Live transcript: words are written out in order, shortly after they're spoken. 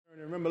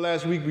Remember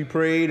last week we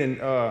prayed and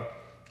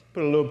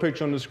put a little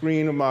picture on the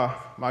screen of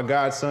my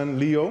godson,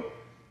 Leo,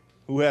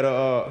 who had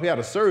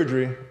a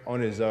surgery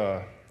on his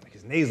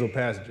nasal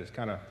passages,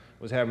 kind of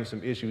was having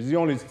some issues.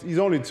 He's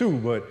only 2,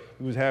 but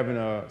he was having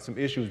some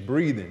issues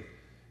breathing,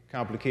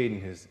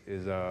 complicating his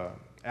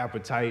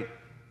appetite,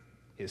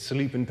 his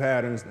sleeping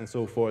patterns, and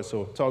so forth.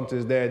 So talked to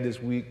his dad this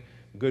week.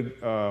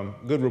 Good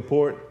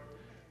report.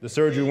 The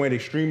surgery went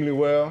extremely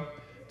well,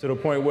 to the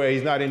point where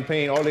he's not in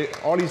pain.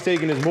 All he's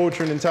taking is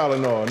Mouton and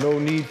Tylenol. No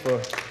need for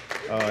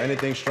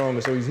anything stronger.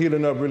 So he's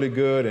healing up really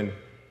good.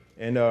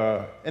 And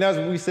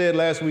as we said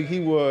last week,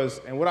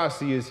 and what I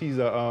see is he's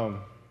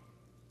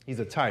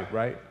a type,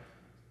 right?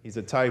 He's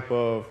a type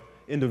of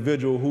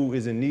individual who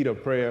is in need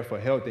of prayer for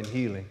health and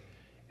healing.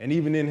 And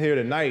even in here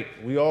tonight,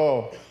 we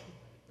all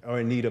are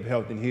in need of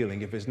health and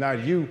healing. If it's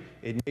not you,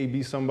 it may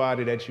be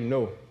somebody that you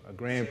know, a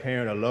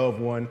grandparent, a loved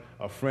one,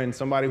 a friend,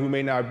 somebody who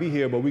may not be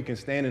here, but we can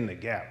stand in the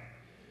gap.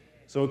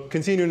 So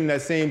continuing in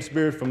that same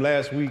spirit from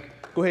last week,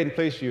 go ahead and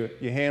place your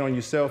hand on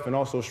yourself and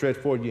also stretch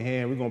forward your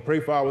hand. We're going to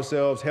pray for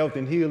ourselves, health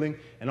and healing,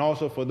 and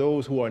also for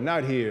those who are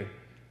not here,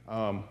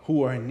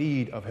 who are in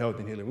need of health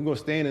and healing. We're going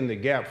to stand in the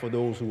gap for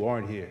those who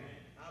aren't here.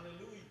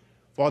 Hallelujah.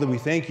 Father, we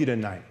thank you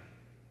tonight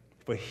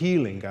for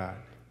healing, God.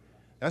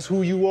 That's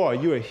who you are.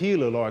 You're a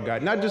healer, Lord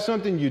God. Not just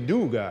something you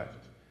do, God.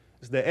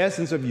 It's the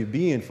essence of your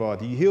being,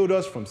 Father. You healed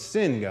us from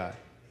sin, God.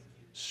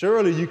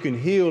 Surely you can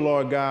heal,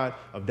 Lord God,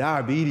 of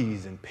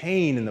diabetes and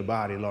pain in the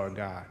body, Lord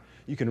God.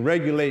 You can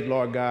regulate,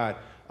 Lord God,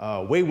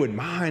 wayward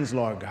minds,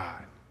 Lord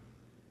God,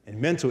 and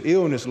mental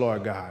illness,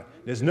 Lord God.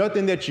 There's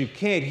nothing that you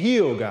can't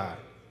heal, God.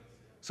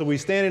 So we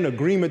stand in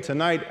agreement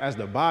tonight as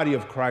the body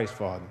of Christ,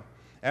 Father,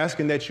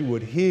 asking that you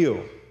would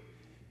heal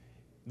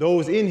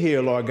those in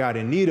here, Lord God,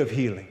 in need of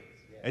healing.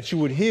 That you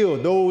would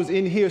heal those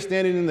in here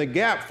standing in the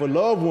gap for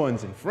loved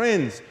ones and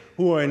friends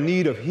who are in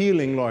need of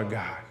healing, Lord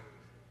God.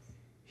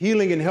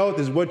 Healing and health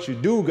is what you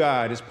do,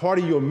 God. It's part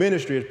of your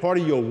ministry. It's part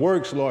of your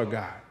works, Lord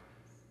God.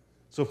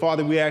 So,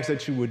 Father, we ask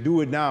that you would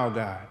do it now,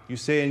 God. You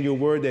say in your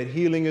word that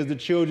healing is the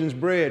children's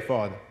bread,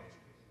 Father.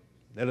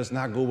 Let us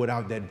not go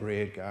without that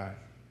bread, God.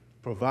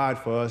 Provide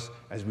for us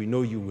as we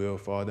know you will,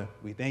 Father.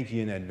 We thank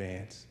you in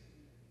advance.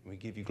 We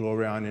give you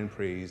glory, honor, and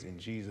praise in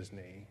Jesus'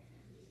 name.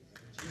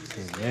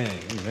 Amen.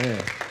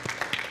 Amen.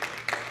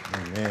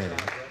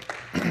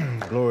 Amen.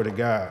 Glory to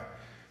God.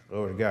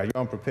 Glory to God.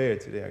 You're unprepared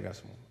today. I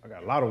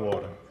got a lot of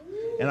water,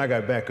 and I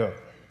got backup.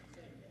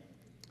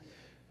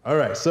 All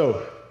right,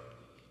 so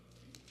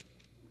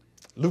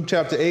Luke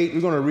chapter 8, we're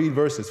going to read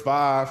verse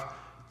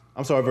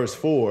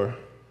 4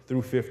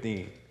 through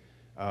 15.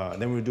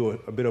 Then we'll do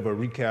a bit of a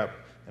recap,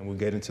 and we'll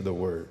get into the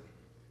word.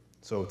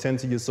 So tend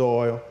to your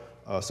soil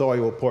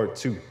part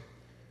 2.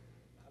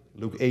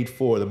 Luke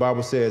 8:4, the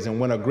Bible says, "And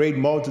when a great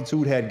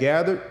multitude had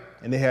gathered,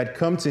 and they had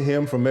come to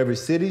him from every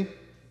city,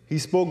 he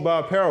spoke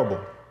by a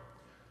parable.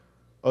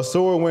 A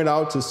sower went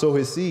out to sow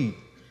his seed,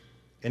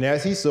 and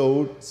as he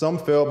sowed, some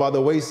fell by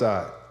the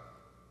wayside,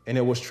 and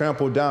it was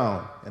trampled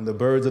down, and the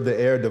birds of the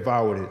air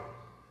devoured it.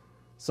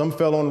 Some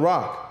fell on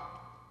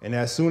rock, and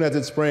as soon as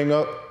it sprang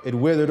up, it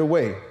withered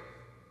away,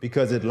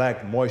 because it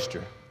lacked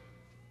moisture.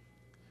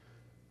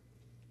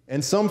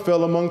 And some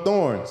fell among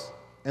thorns,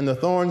 and the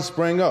thorns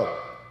sprang up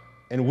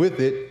with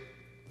it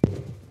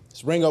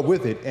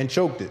and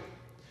choked it.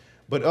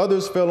 But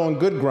others fell on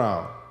good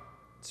ground,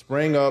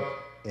 sprang up,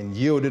 and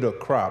yielded a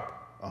crop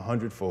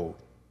 100-fold.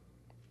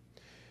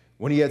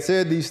 When he had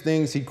said these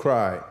things, he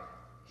cried,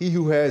 'He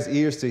who has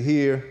ears to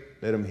hear,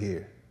 let him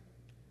hear.'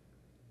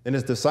 Then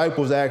his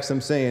disciples asked him,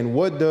 saying,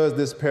 'What does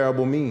this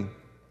parable mean?'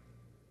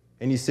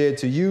 And he said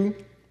to you,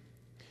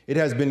 'It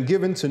has been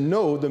given to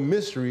know the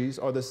mysteries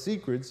or the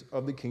secrets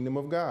of the kingdom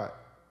of God.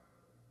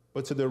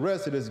 But to the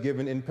rest it is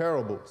given in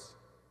parables,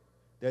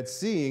 that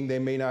seeing they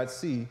may not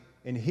see,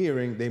 and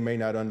hearing they may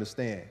not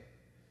understand.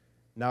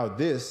 Now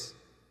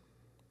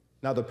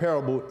the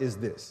parable is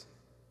this.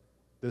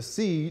 The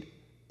seed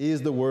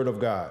is the word of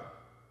God.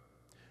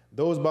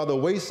 Those by the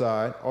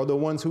wayside are the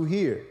ones who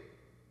hear.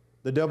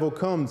 The devil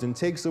comes and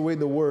takes away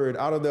the word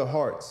out of their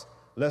hearts,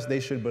 lest they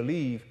should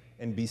believe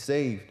and be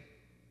saved.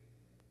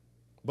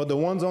 But the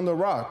ones on the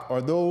rock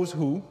are those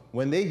who,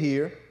 when they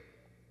hear,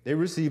 they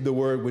receive the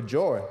word with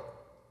joy.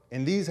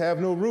 And these have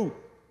no root,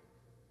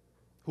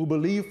 who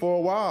believe for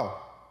a while,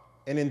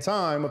 and in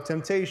time of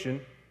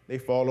temptation, they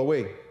fall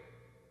away.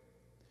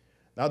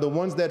 Now the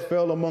ones that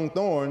fell among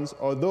thorns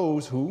are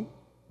those who,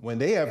 when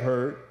they have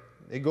heard,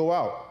 they go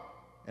out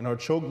and are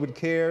choked with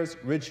cares,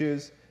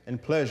 riches,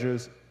 and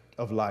pleasures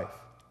of life,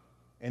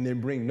 and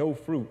then bring no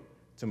fruit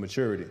to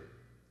maturity.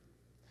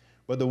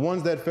 But the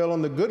ones that fell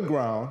on the good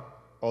ground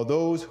are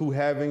those who,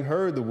 having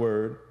heard the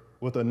word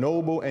with a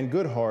noble and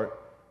good heart,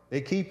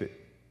 they keep it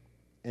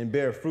and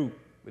bear fruit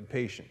with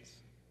patience."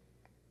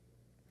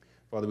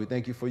 Father, we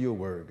thank you for your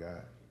word,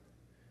 God.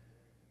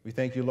 We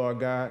thank you,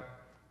 Lord God,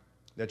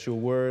 that your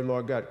word,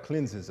 Lord God,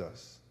 cleanses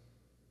us,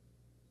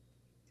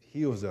 it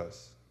heals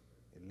us,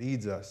 it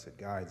leads us, it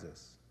guides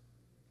us.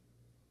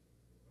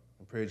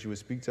 I pray that you would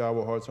speak to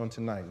our hearts on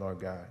tonight, Lord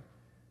God.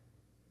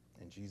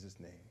 In Jesus'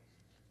 name,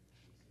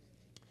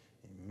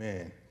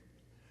 Man.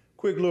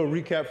 Quick little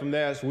recap from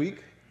last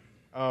week.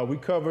 We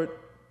covered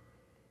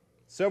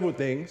several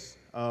things.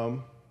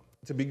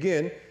 To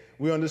begin,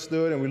 we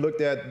understood and we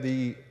looked at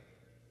the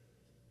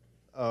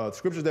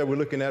scriptures that we're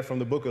looking at from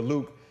the book of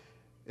Luke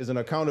is an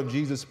account of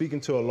Jesus speaking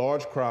to a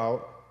large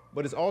crowd,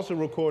 but it's also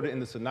recorded in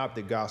the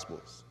synoptic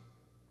gospels,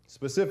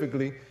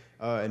 specifically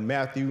in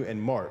Matthew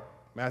and Mark,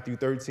 Matthew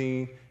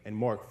 13 and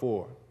Mark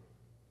 4.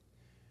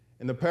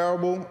 And the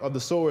parable of the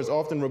sower is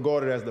often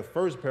regarded as the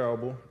first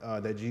parable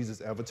that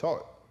Jesus ever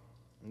taught.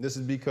 And this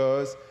is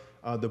because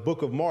the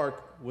book of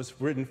Mark was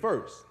written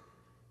first,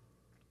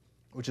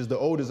 which is the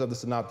oldest of the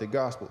synoptic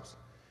gospels.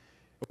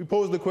 We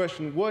pose the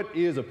question, what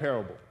is a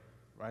parable?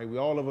 Right?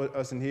 All of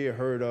us in here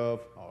heard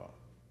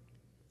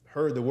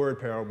the word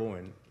parable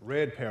and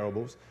read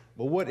parables,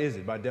 but what is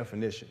it by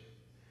definition?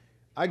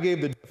 I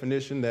gave the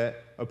definition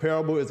that a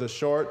parable is a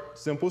short,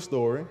 simple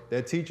story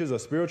that teaches a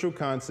spiritual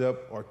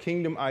concept or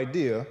kingdom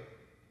idea,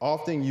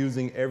 often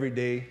using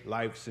everyday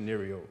life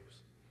scenarios.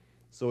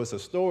 So it's a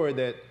story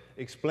that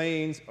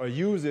explains or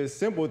uses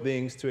simple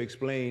things to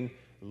explain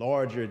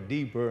larger,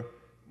 deeper,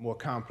 more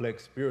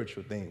complex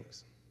spiritual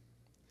things.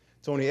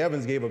 Tony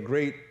Evans gave a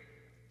great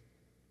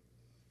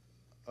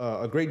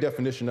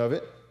definition of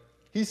it.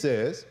 He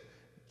says,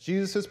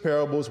 Jesus'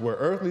 parables were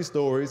earthly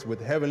stories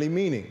with heavenly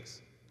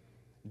meanings.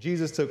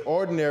 Jesus took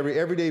ordinary,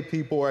 everyday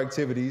people or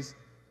activities,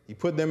 he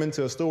put them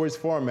into a story's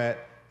format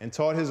and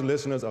taught his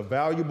listeners a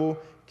valuable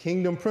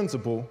kingdom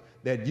principle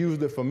that used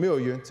the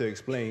familiar to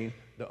explain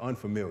the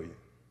unfamiliar.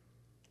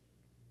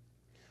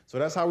 So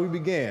that's how we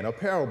began, a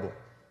parable.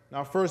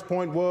 Our first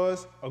point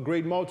was a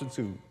great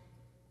multitude.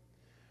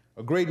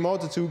 A great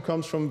multitude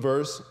comes from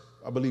verse,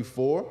 I believe,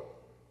 4.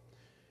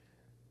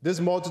 This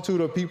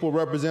multitude of people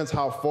represents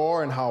how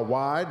far and how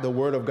wide the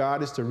word of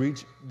God is to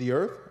reach the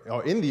earth,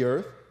 or in the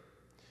earth.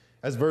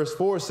 As verse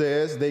 4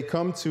 says, they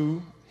come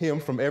to him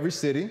from every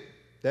city.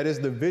 That is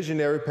the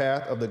visionary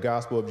path of the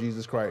gospel of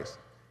Jesus Christ.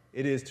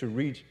 It is to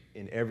reach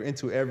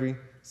into every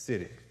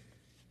city.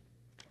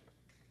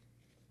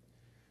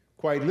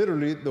 Quite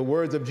literally, the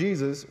words of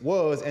Jesus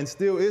was and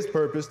still is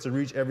purpose to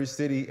reach every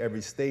city,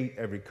 every state,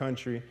 every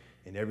country,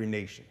 and every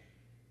nation.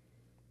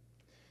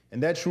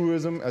 And that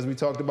truism, as we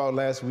talked about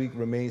last week,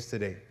 remains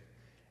today.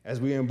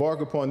 As we embark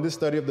upon this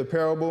study of the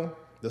parable,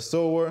 the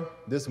sower,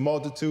 this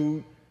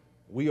multitude,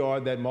 we are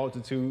that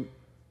multitude,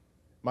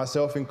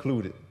 myself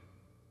included.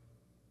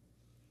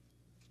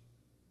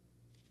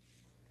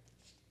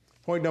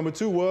 Point number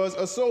 2 was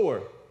a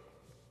sower.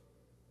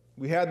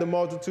 We had the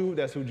multitude,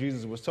 that's who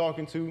Jesus was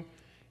talking to.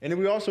 And then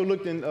we also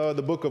looked in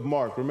the book of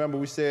Mark. Remember,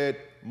 we said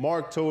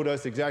Mark told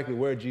us exactly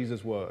where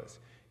Jesus was.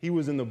 He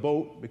was in the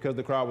boat because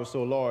the crowd was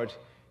so large.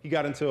 He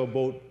got into a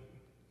boat,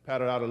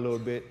 paddled out a little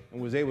bit,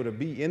 and was able to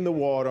be in the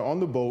water on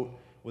the boat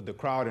with the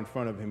crowd in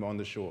front of him on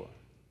the shore.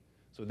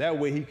 So that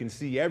way he can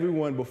see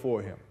everyone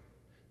before him,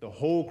 the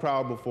whole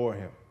crowd before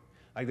him.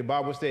 Like the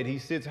Bible said, he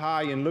sits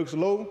high and looks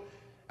low.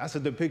 That's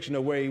a depiction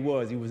of where he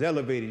was. He was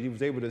elevated. He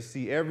was able to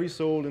see every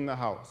soul in the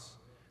house,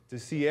 to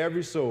see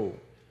every soul.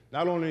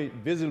 Not only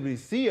visibly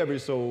see every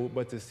soul,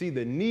 but to see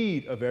the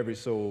need of every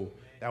soul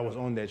that was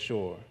on that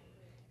shore.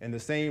 And the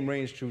same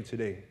reigns true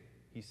today.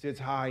 He sits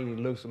high and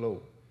he looks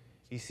low.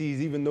 He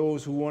sees even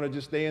those who want to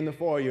just stay in the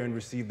foyer and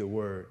receive the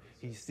word.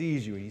 He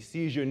sees you. He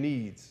sees your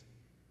needs.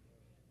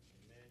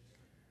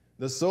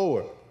 The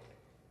sower.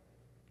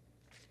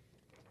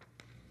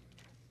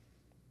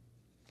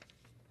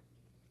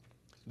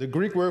 The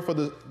Greek word for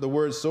the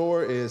word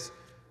sower is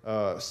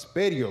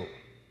spedio.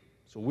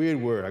 It's a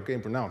weird word. I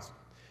can't pronounce it.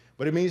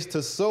 But it means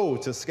to sow,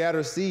 to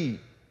scatter seed.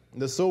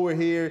 The sower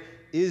here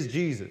is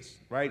Jesus,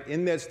 right?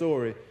 In that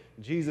story,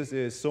 Jesus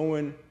is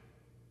sowing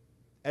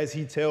as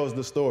he tells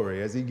the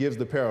story, as he gives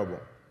the parable,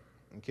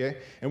 okay?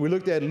 And we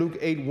looked at Luke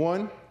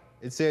 8:1.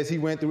 It says he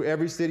went through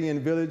every city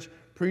and village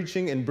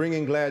preaching and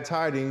bringing glad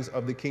tidings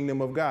of the kingdom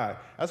of God.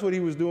 That's what he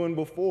was doing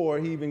before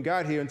he even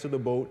got here into the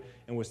boat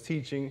and was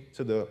teaching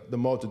to the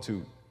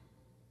multitude.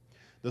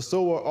 The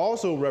sower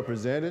also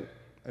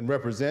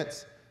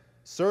represents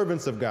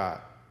servants of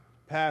God,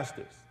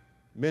 pastors,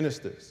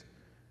 ministers,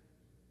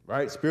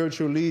 right?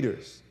 Spiritual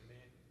leaders,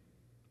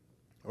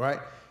 right?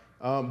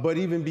 But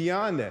even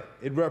beyond that,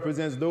 it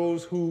represents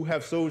those who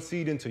have sowed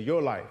seed into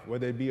your life,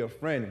 whether it be a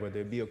friend,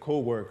 whether it be a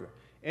co-worker,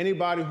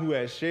 anybody who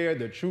has shared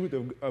the truth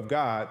of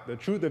God, the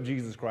truth of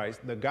Jesus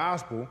Christ, the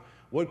gospel,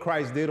 what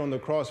Christ did on the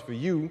cross for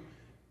you,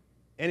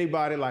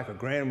 anybody like a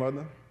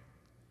grandmother,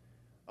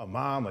 a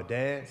mom, a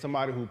dad,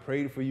 somebody who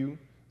prayed for you,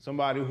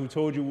 somebody who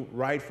told you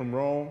right from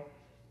wrong.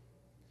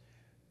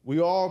 We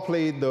all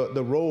played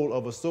the role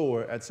of a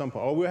sower at some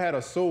point, or we had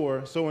a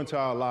sower sow into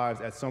our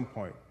lives at some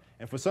point.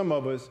 And for some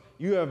of us,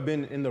 you have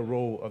been in the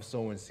role of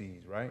sowing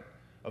seeds, right?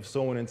 Of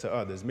sowing into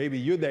others. Maybe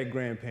you're that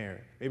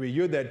grandparent. Maybe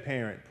you're that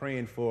parent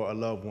praying for a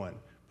loved one,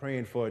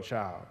 praying for a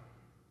child.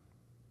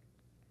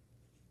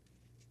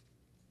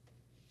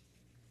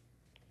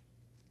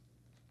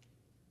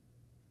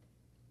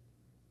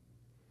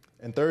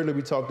 And thirdly,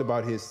 we talked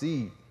about his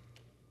seed,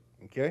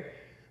 okay?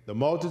 The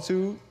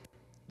multitude,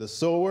 the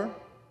sower,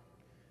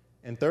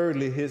 and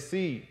thirdly, his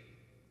seed.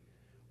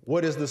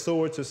 What is the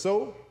sower to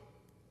sow?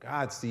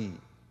 God's seed.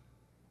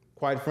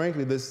 Quite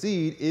frankly, the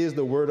seed is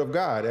the word of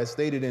God, as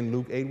stated in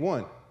Luke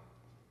 8:1.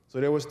 So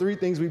there was three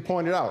things we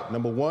pointed out.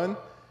 Number one,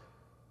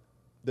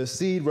 the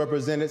seed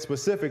represented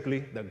specifically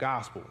the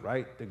gospel,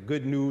 right? The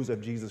good news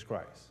of Jesus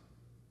Christ,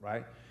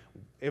 right?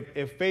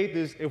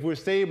 If we're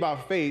saved by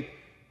faith,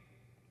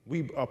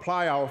 we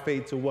apply our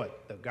faith to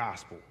what? The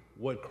gospel,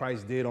 what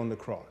Christ did on the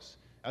cross.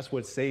 That's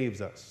what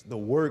saves us, the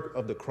work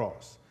of the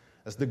cross.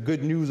 That's the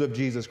good news of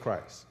Jesus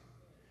Christ.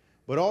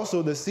 But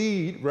also the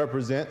seed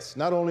represents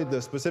not only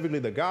specifically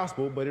the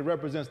gospel, but it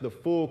represents the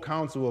full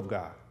counsel of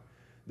God,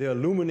 the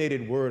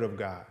illuminated word of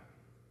God,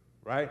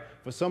 right?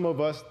 For some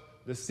of us,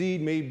 the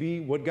seed may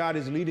be what God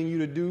is leading you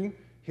to do,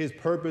 his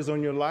purpose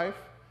on your life,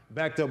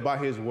 backed up by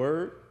his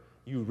word.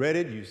 You read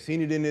it, you've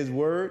seen it in his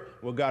word,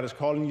 what God is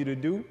calling you to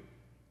do.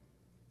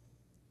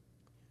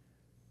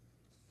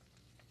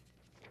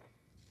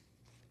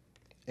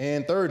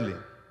 And thirdly,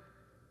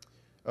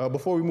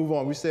 before we move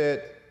on, we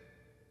said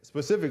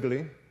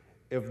specifically,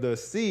 if the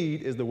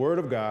seed is the word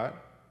of God,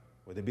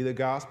 whether it be the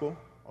gospel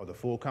or the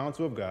full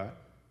counsel of God,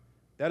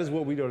 that is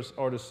what we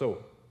are to sow.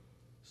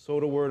 Sow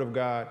the word of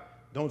God.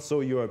 Don't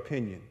sow your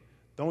opinion.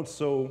 Don't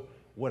sow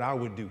what I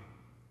would do.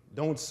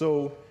 Don't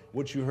sow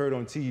what you heard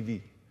on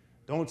TV.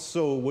 Don't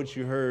sow what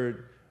you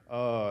heard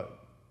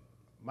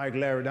Mike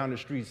Larry down the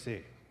street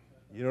say.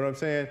 You know what I'm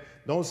saying?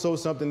 Don't sow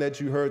something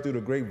that you heard through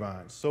the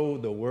grapevine. Sow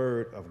the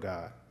word of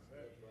God.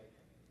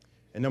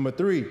 And number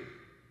three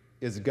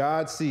is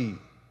God's seed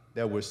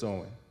that we're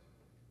sowing.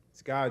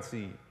 It's God's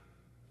seed.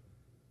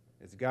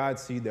 It's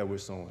God's seed that we're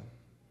sowing.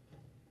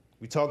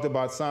 We talked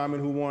about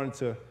Simon who wanted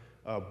to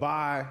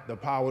buy the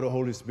power of the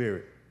Holy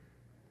Spirit.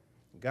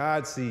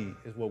 God's seed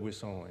is what we're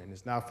sowing, and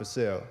it's not for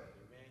sale.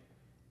 Amen.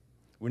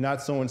 We're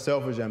not sowing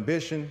selfish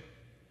ambition,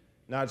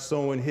 not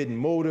sowing hidden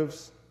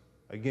motives,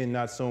 again,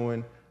 not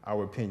sowing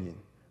our opinion.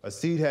 A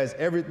seed has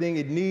everything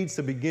it needs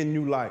to begin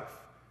new life.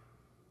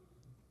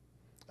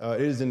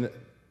 It is in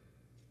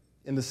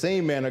the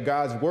same manner,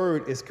 God's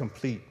word is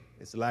complete.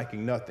 It's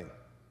lacking nothing.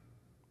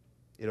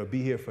 It'll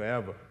be here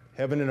forever.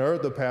 Heaven and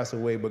earth will pass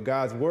away, but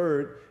God's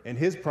word and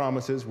his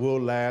promises will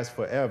last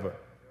forever.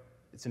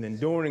 It's an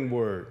enduring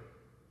word.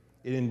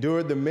 It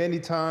endured the many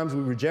times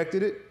we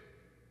rejected it,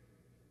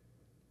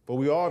 but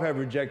we all have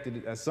rejected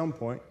it at some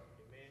point.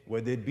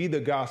 Whether it be the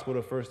gospel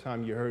the first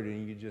time you heard it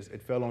and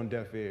it fell on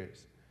deaf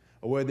ears,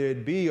 or whether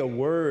it be a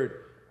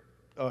word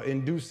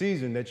in due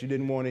season that you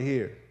didn't want to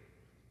hear.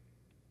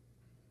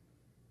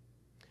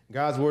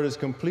 God's word is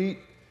complete.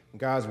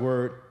 God's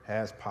word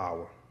has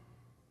power.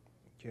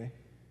 Okay?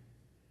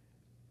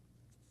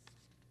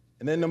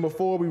 And then number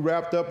four, we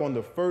wrapped up on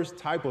the first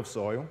type of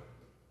soil.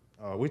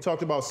 We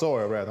talked about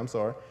soil, rather, I'm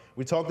sorry.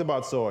 We talked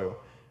about soil,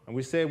 and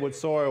we said what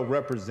soil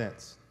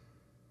represents.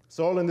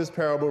 Soil in this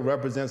parable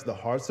represents the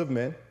hearts of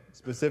men,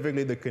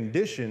 specifically the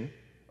condition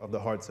of the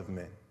hearts of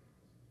men.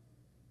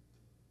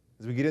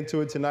 As we get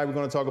into it tonight, we're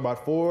going to talk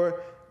about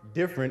four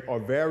different or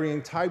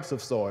varying types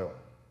of soil.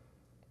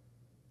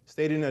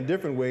 Stated in a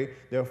different way,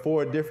 there are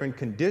four different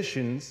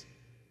conditions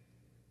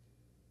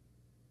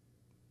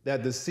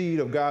that the seed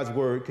of God's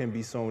word can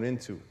be sown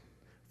into.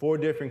 Four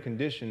different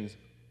conditions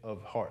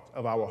of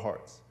our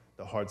hearts,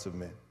 the hearts of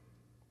men.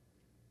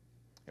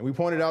 And we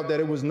pointed out that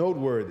it was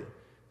noteworthy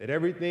that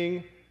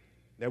everything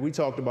that we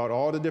talked about,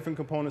 all the different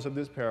components of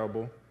this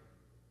parable,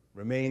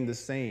 remain the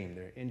same.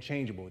 They're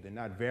inchangeable. They're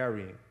not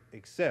varying,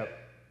 except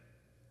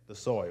the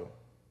soil.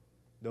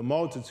 The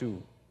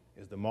multitude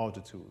is the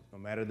multitude, no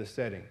matter the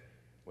setting.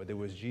 Whether it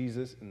was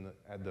Jesus in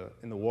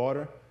the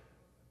water,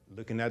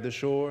 looking at the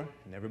shore,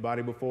 and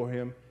everybody before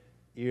him,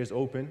 ears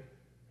open,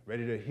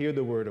 ready to hear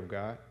the word of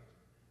God,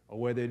 or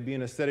whether it be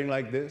in a setting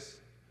like this,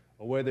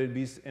 or whether it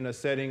be in a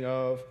setting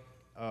of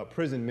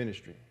prison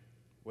ministry,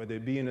 whether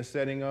it be in a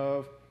setting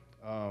of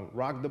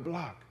rock the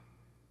block,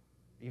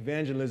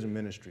 evangelism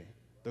ministry.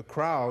 The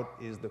crowd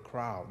is the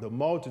crowd. The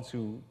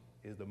multitude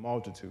is the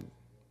multitude.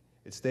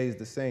 It stays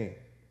the same.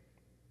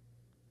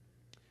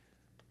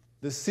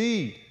 The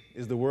seed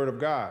is the word of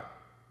God.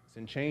 It's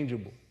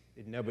unchangeable.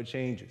 It never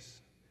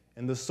changes.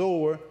 And the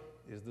sower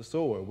is the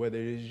sower, whether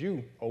it is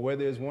you or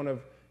whether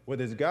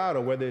it's God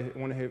or whether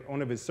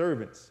one of his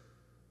servants,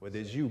 whether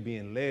it's you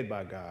being led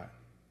by God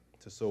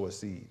to sow a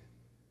seed.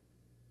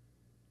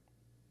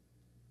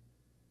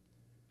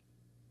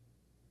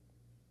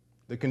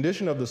 The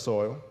condition of the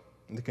soil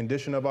and the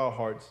condition of our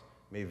hearts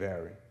may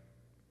vary.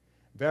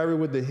 Vary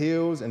with the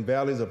hills and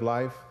valleys of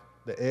life,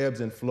 the ebbs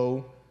and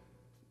flow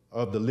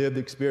of the lived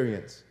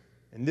experience.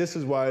 And this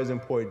is why it's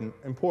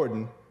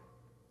important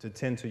to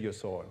tend to your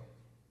soil.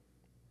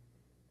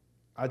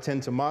 I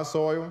tend to my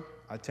soil,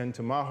 I tend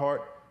to my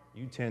heart,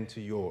 you tend to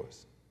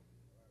yours.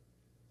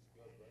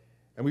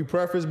 And we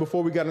preface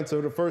before we got into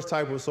the first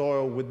type of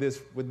soil with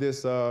this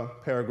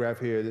paragraph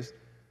here,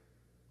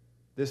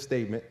 this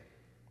statement.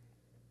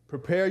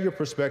 Prepare your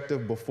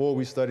perspective before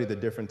we study the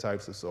different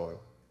types of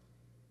soil.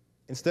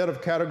 Instead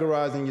of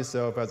categorizing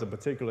yourself as a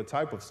particular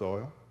type of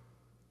soil,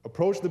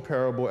 approach the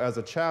parable as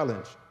a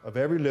challenge of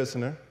every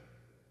listener,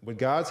 with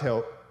God's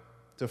help,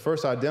 to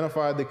first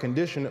identify the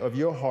condition of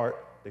your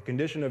heart, the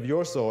condition of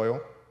your soil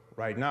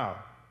right now.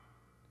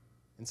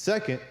 And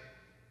second,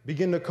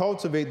 begin to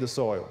cultivate the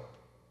soil,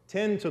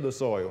 tend to the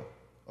soil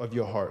of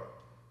your heart,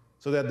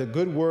 so that the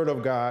good word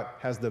of God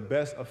has the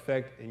best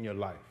effect in your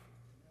life.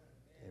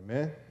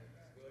 Amen?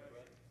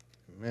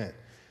 Amen.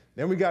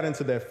 Then we got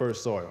into that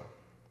first soil.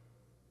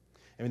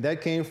 And that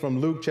came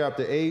from Luke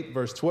chapter 8,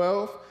 verse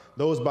 12.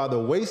 Those by the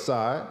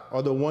wayside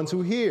are the ones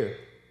who hear.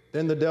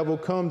 Then the devil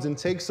comes and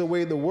takes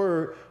away the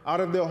word out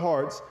of their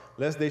hearts,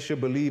 lest they should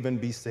believe and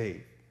be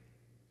saved.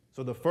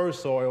 So the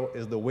first soil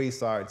is the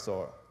wayside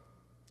soil.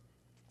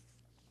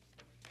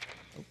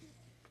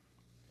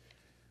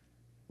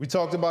 We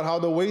talked about how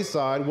the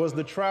wayside was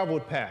the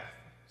traveled path.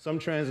 Some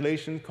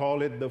translations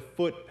call it the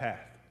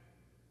footpath.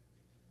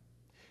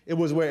 It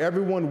was where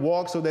everyone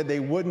walked so that they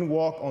wouldn't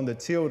walk on the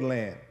tilled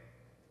land,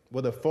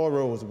 where the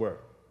furrows were.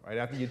 Right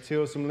after you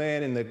till some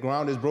land and the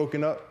ground is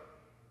broken up,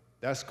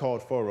 that's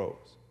called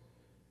furrows.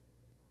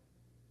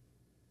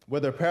 Where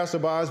the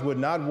passerbys would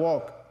not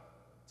walk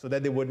so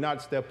that they would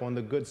not step on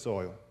the good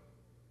soil.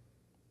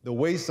 The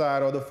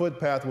wayside or the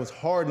footpath was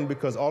hardened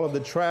because all of the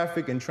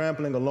traffic and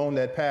trampling along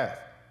that path.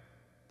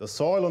 The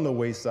soil on the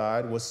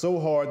wayside was so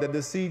hard that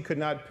the seed could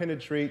not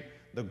penetrate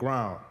the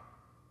ground.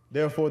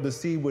 Therefore, the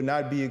seed would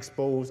not be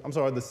exposed.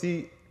 The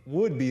seed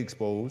would be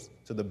exposed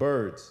to the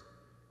birds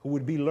who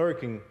would be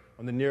lurking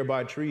on the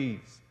nearby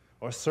trees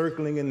or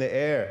circling in the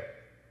air,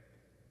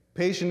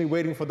 patiently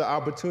waiting for the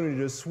opportunity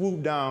to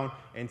swoop down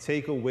and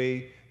take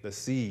away the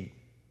seed,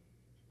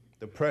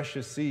 the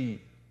precious seed,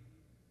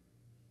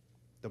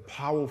 the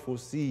powerful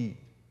seed.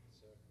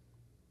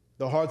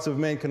 The hearts of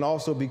men can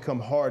also become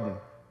hardened,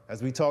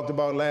 as we talked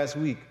about last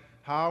week.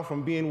 How?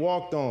 From being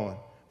walked on,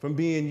 from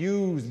being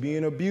used,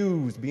 being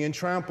abused, being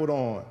trampled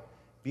on,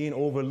 being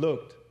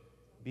overlooked,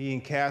 being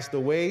cast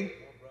away,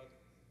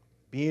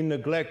 being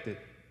neglected,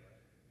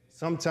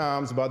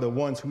 sometimes by the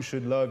ones who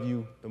should love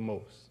you the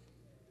most.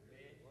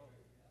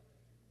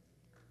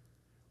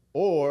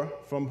 Or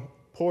from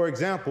poor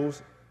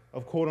examples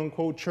of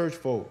quote-unquote church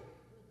folk.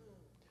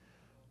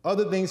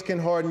 Other things can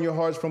harden your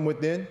hearts from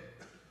within.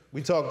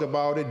 We talked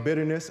about it: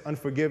 bitterness,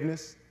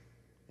 unforgiveness.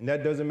 And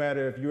that doesn't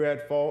matter if you're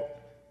at fault,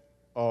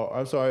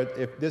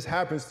 if this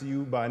happens to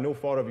you by no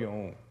fault of your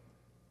own.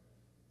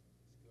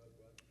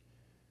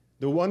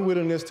 The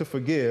unwillingness to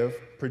forgive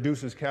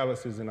produces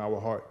calluses in our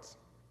hearts.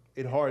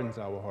 It hardens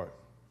our heart.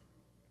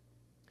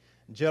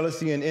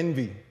 Jealousy and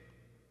envy,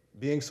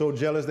 being so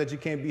jealous that you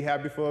can't be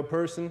happy for a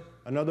person,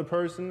 another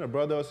person, a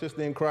brother or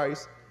sister in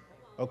Christ,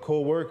 a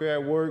co-worker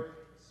at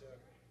work.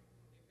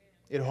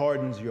 It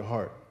hardens your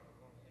heart.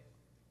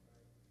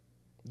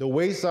 The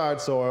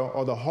wayside soil,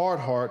 or the hard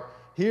heart,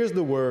 hears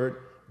the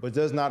word but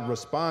does not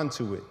respond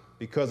to it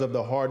because of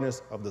the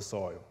hardness of the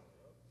soil.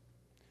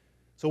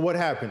 So what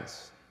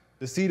happens?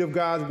 The seed of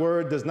God's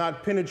word does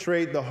not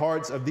penetrate the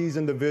hearts of these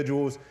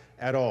individuals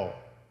at all,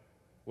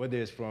 whether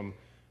it's from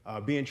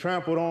being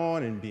trampled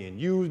on and being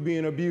used,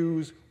 being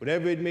abused,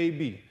 whatever it may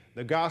be.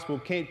 The gospel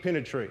can't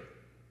penetrate.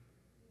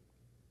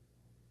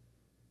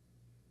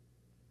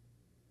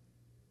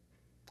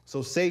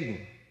 So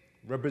Satan,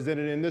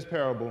 represented in this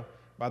parable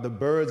by the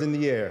birds in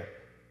the air,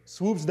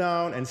 swoops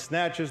down and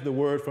snatches the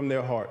word from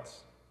their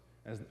hearts,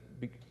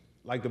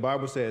 like the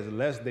Bible says,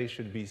 lest they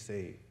should be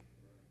saved.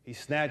 He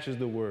snatches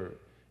the word,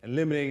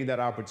 eliminating that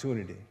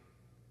opportunity.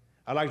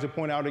 I'd like to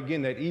point out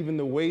again that even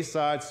the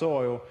wayside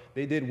soil,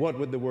 they did what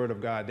with the word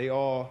of God? They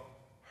all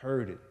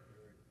heard it.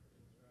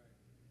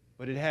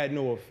 But it had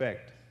no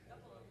effect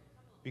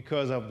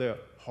because of their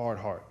hard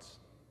hearts.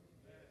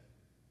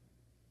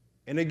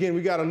 And again,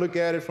 we got to look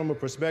at it from a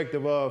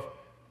perspective of,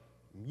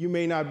 you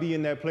may not be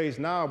in that place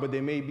now, but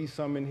there may be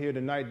some in here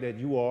tonight that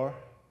you are.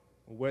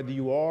 Whether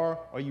you are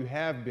or you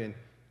have been,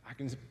 I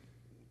can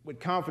with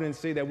confidence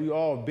say that we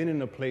all have been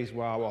in a place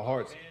where our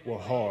hearts were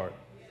hard.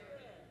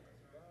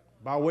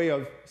 By way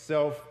of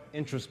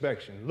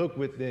self-introspection, look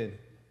within.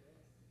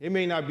 It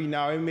may not be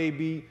now, it may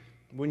be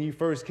when you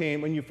first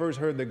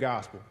heard the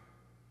gospel.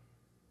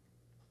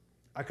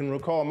 I can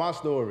recall my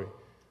story.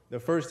 The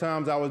first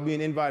times I was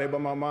being invited by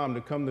my mom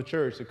to come to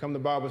church, to come to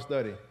Bible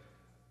study,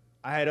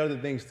 I had other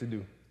things to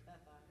do.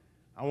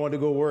 I wanted to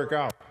go work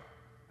out.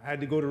 I had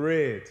to go to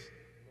Reds.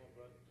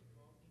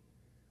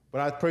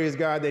 But I praise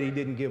God that he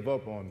didn't give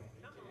up on me.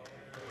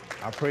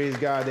 I praise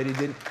God that he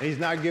didn't, and he's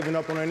not giving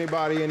up on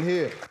anybody in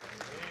here.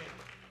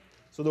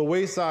 So the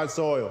wayside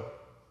soil,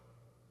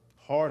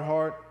 hard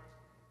heart,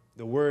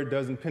 the word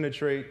doesn't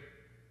penetrate,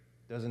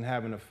 doesn't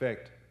have an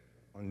effect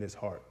on this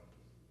heart.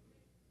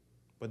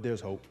 But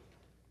there's hope.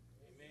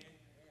 Amen.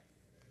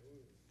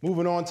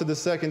 Moving on to the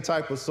second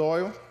type of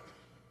soil.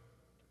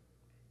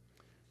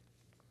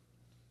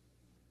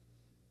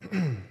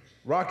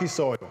 Rocky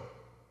soil.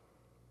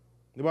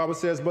 The Bible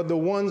says, but the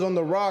ones on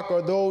the rock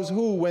are those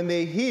who, when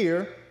they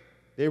hear,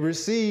 they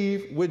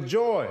receive with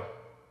joy.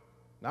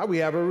 Now we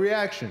have a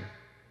reaction.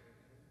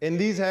 And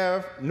these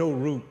have no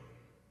root.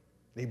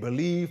 They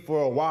believe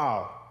for a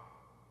while.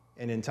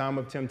 And in time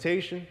of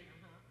temptation,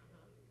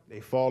 they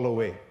fall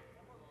away.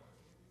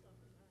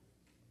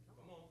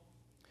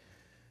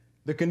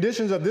 The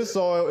conditions of this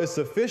soil is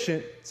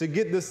sufficient to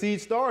get the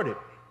seed started.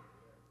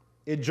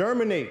 It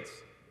germinates,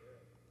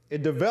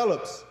 it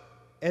develops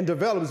and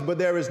develops, but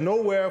there is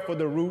nowhere for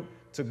the root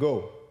to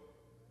go.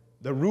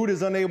 The root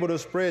is unable to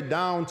spread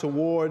down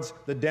towards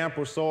the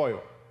damper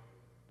soil.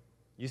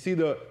 You see,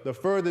 the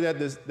further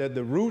that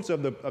the roots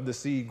of the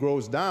seed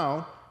grows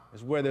down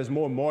is where there's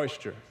more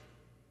moisture.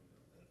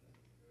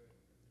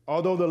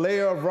 Although the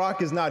layer of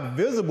rock is not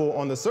visible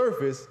on the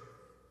surface,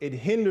 it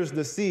hinders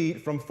the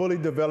seed from fully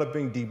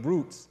developing deep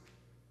roots.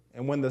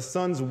 And when the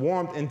sun's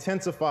warmth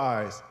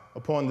intensifies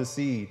upon the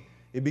seed,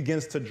 it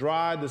begins to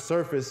dry the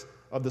surface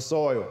of the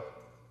soil,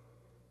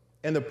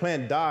 and the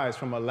plant dies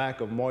from a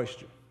lack of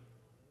moisture.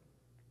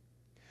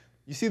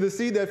 You see, the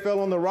seed that fell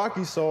on the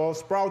rocky soil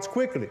sprouts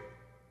quickly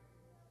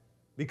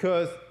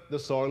because the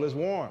soil is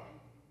warm.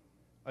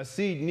 A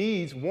seed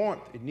needs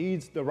warmth. It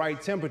needs the right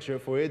temperature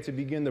for it to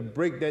begin to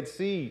break that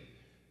seed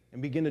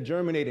and begin to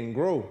germinate and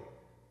grow.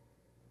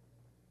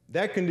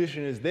 That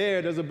condition is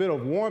there. There's a bit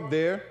of warmth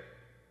there,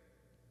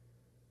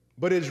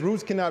 but its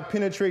roots cannot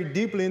penetrate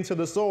deeply into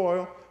the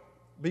soil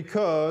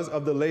because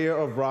of the layer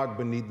of rock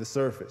beneath the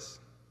surface.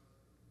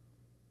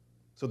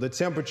 So the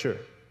temperature,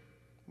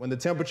 when the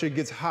temperature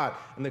gets hot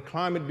and the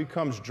climate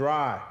becomes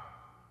dry,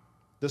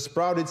 the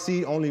sprouted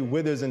seed only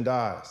withers and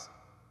dies.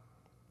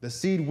 The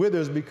seed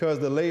withers because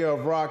the layer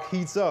of rock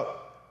heats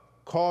up,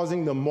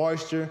 causing the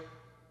moist,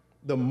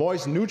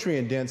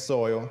 nutrient-dense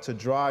soil to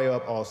dry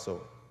up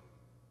also.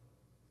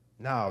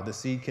 Now, the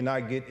seed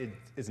cannot get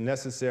its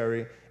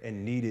necessary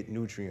and needed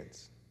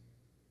nutrients,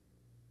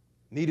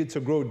 needed to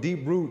grow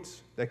deep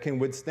roots that can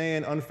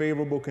withstand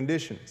unfavorable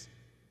conditions.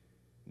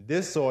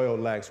 This soil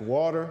lacks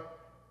water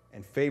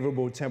and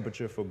favorable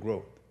temperature for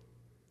growth.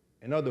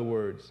 In other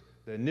words,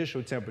 the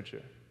initial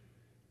temperature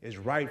is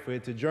right for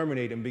it to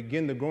germinate and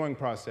begin the growing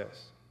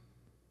process.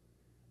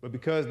 But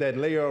because that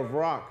layer of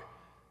rock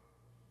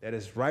that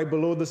is right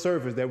below the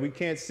surface that we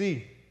can't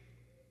see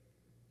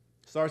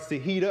starts to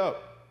heat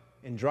up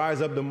and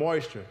dries up the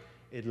moisture,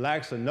 it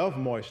lacks enough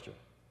moisture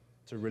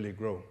to really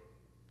grow.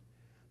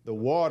 The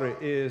water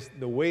is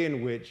the way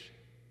in which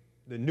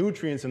the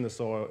nutrients in the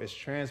soil is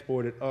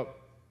transported up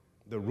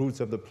the roots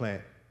of the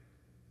plant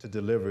to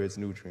deliver its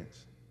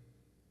nutrients.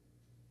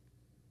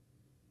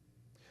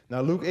 Now,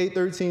 Luke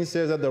 8:13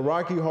 says that the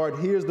rocky heart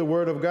hears the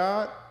word of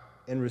God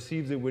and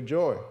receives it with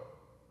joy.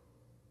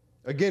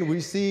 Again, we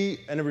see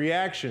a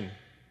reaction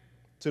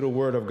to the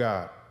word of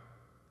God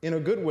in a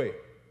good way.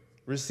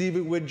 Receive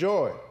it with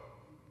joy.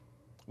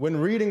 When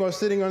reading or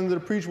sitting under the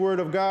preached word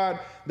of God,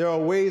 there are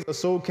ways a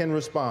soul can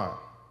respond.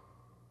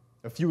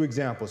 A few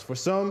examples. For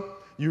some,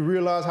 you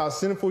realize how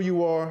sinful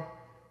you are.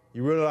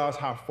 You realize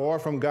how far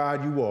from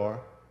God you are,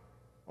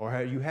 or how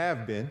you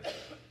have been.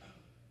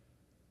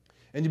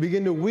 And you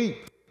begin to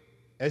weep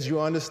as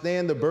you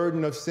understand the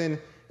burden of sin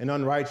and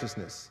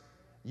unrighteousness.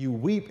 You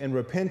weep in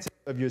repentance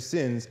of your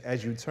sins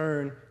as you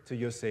turn to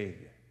your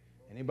Savior.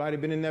 Anybody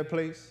been in that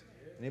place?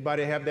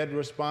 Anybody have that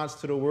response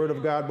to the word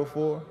of God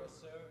before?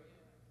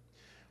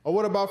 Or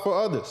what about for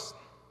others?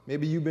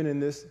 Maybe you've been in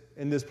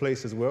this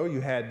place as well. You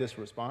had this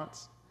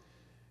response.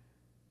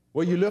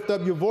 Where you lift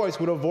up your voice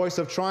with a voice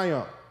of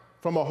triumph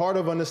from a heart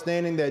of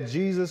understanding that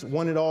Jesus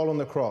won it all on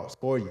the cross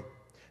for you,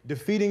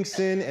 defeating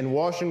sin and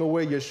washing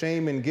away your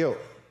shame and guilt.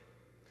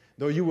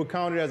 Though you were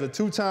counted as a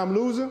two-time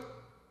loser,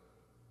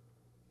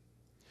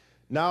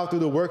 now through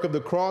the work of the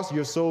cross,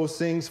 your soul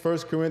sings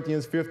 1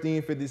 Corinthians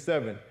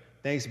 15:57.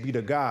 Thanks be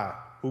to God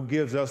who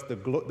gives us the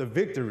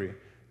victory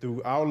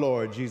through our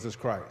Lord Jesus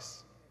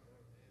Christ.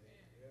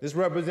 This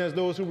represents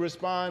those who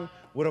respond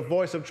with a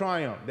voice of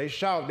triumph. They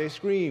shout, they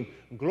scream,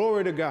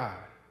 glory to God.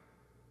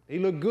 They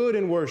look good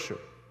in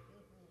worship.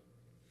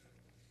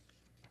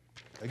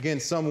 Again,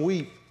 some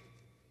weep.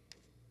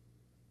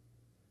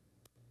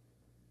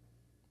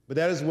 But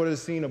that is what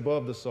is seen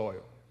above the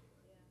soil.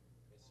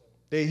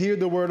 They hear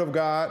the word of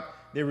God,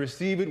 they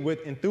receive it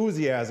with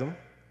enthusiasm,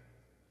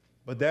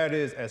 but that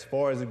is as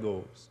far as it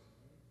goes.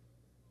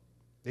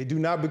 They do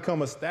not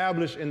become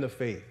established in the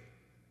faith.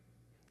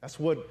 That's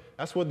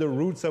what the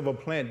roots of a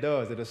plant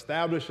does. It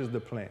establishes the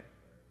plant.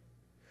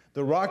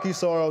 The rocky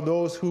soil,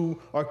 those who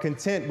are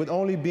content with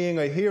only being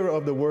a hearer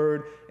of the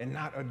word and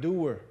not a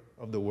doer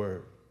of the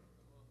word.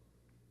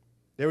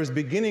 There is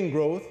beginning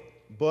growth,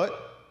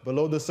 but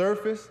below the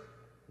surface,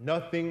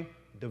 nothing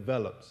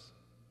develops.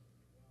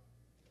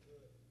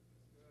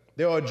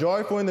 They are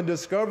joyful in the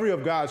discovery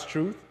of God's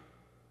truth.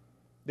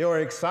 They are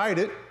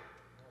excited,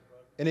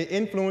 and it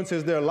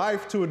influences their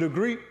life to a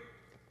degree.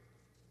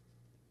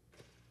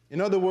 In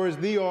other words,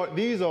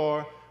 these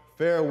are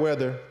fair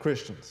weather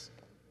Christians.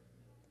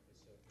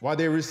 While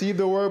they receive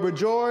the word with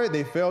joy,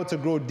 they fail to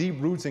grow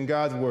deep roots in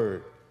God's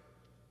word,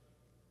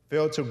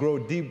 fail to grow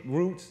deep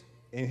roots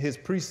in his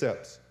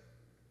precepts,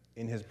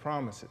 in his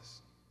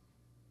promises.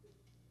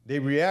 They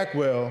react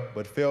well,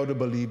 but fail to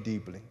believe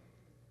deeply.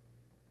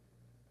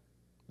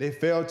 They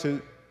fail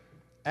to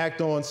act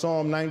on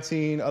Psalm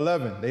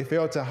 19:11. They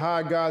fail to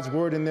hide God's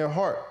word in their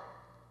heart.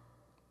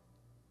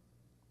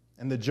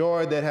 And the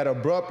joy that had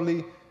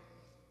abruptly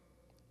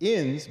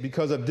ends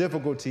because of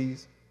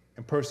difficulties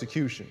and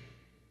persecution.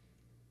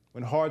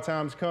 When hard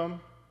times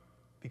come,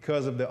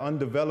 because of the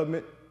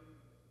undevelopment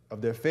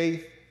of their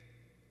faith,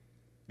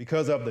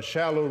 because of the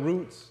shallow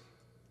roots,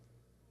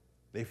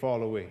 they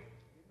fall away.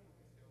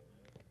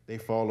 They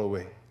fall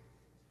away.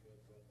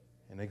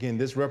 And again,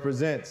 this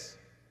represents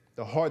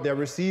the heart that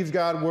receives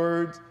God's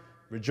word,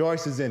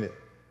 rejoices in it.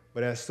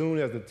 But as soon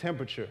as the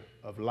temperature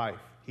of life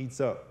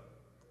heats up,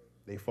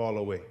 they fall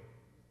away.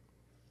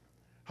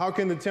 How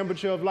can the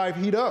temperature of life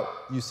heat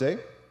up, you say?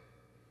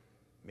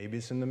 Maybe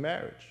it's in the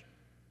marriage.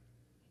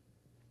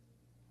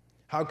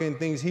 How can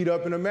things heat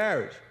up in a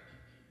marriage?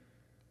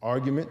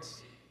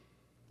 Arguments,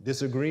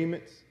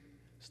 disagreements,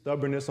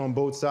 stubbornness on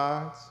both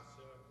sides.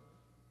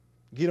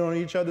 Get on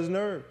each other's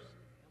nerves.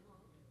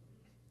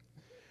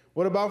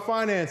 What about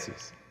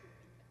finances?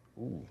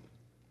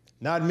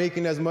 Not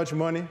making as much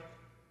money,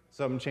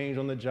 something changed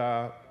on the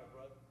job.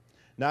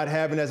 Not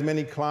having as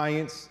many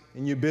clients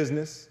in your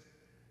business.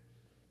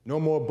 No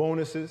more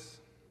bonuses.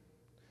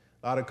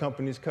 A lot of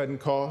companies cutting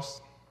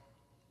costs.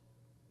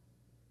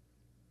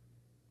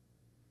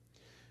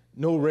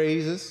 No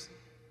raises.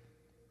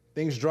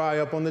 Things dry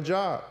up on the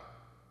job.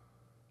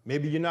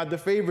 Maybe you're not the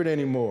favorite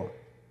anymore.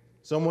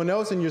 Someone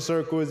else in your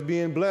circle is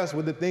being blessed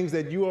with the things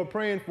that you are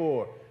praying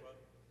for.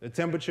 The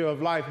temperature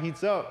of life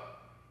heats up.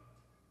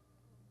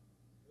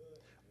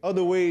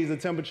 Other ways the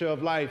temperature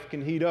of life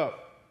can heat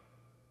up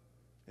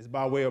is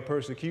by way of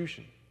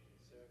persecution.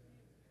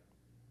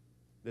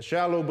 The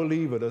shallow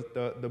believer,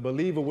 the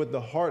believer with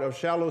the heart of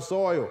shallow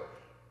soil,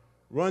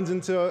 runs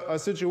into a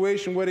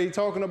situation where they're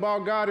talking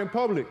about God in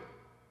public.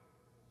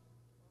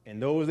 And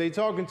those they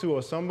talking to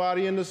or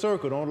somebody in the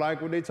circle don't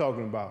like what they're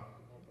talking about.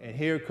 And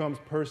here comes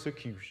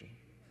persecution.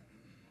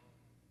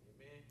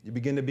 You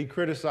begin to be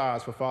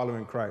criticized for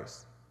following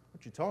Christ.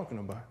 What you talking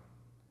about?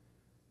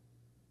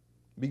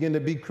 You begin to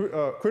be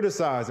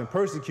criticized and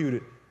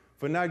persecuted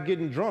for not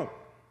getting drunk,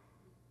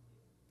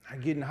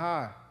 not getting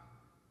high,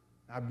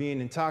 not being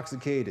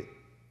intoxicated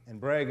and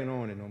bragging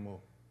on it no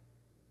more.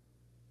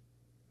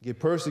 Get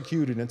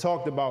persecuted and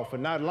talked about for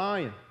not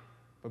lying,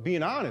 for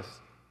being honest,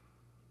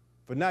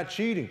 for not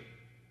cheating,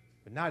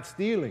 for not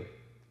stealing,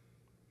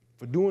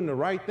 for doing the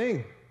right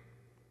thing,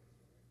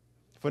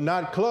 for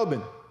not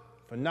clubbing,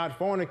 for not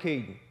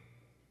fornicating,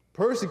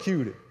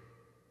 persecuted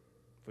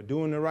for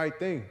doing the right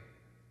thing,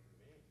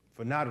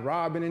 for not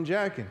robbing and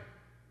jacking,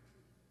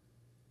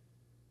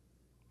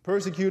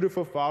 persecuted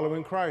for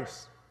following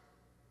Christ,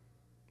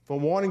 for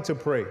wanting to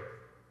pray,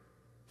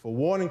 for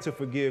wanting to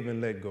forgive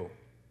and let go.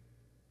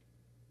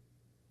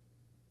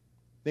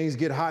 Things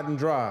get hot and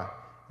dry,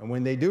 and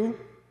when they do,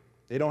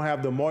 they don't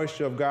have the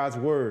moisture of God's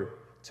word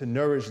to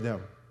nourish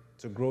them,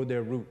 to grow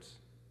their roots.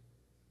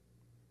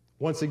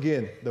 Once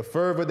again, the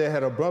fervor that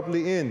had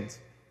abruptly ends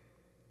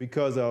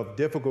because of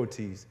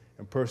difficulties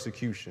and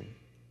persecution.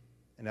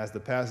 And as the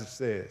passage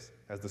says,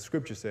 as the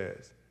scripture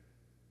says,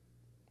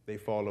 they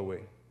fall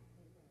away.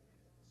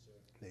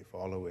 They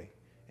fall away.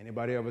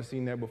 Anybody ever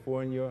seen that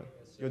before in your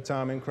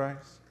time in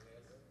Christ?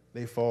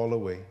 They fall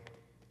away.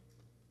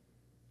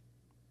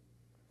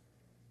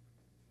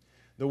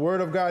 The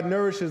word of God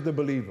nourishes the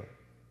believer.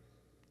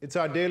 It's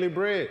our daily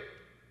bread.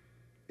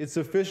 It's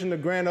sufficient to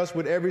grant us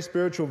with every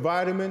spiritual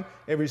vitamin,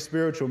 every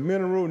spiritual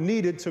mineral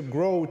needed to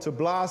grow, to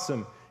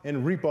blossom,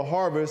 and reap a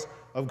harvest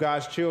of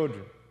God's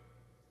children.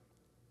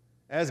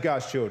 As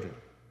God's children.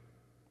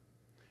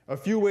 A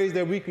few ways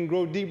that we can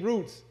grow deep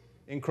roots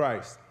in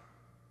Christ.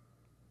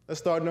 Let's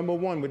start number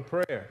one with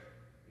prayer.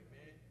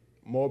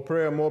 More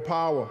prayer, more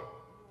power.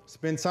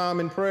 Spend time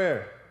in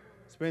prayer.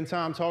 Spend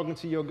time talking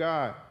to your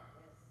God.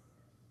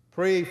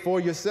 Pray for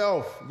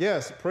yourself.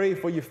 Yes, pray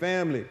for your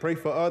family. Pray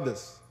for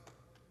others.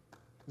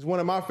 It's one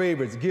of my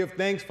favorites. Give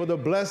thanks for the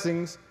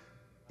blessings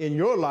in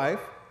your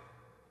life,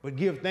 but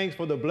give thanks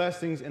for the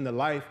blessings in the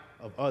life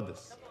of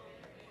others.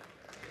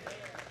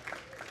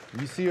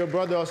 You see your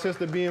brother or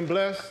sister being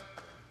blessed?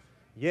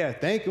 Yeah,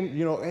 thank him.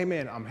 You know, hey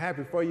man, I'm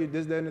happy for you,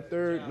 this, that, and the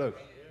third. Look,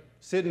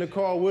 sit in the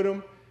car with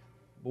him.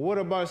 But what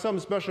about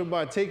something special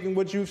about taking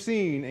what you've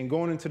seen and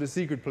going into the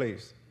secret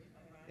place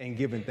and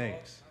giving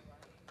thanks?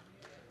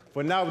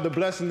 For not the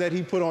blessing that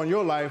he put on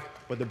your life,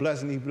 but the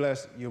blessing he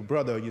blessed your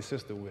brother or your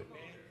sister with.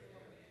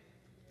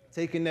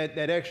 Taking that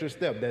extra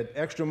step, that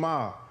extra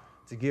mile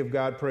to give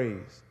God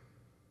praise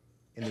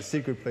in the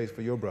secret place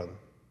for your brother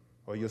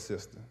or your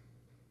sister.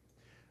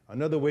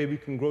 Another way we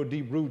can grow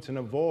deep roots and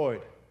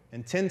avoid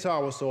and tend to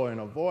our soil and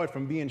avoid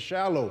from being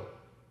shallow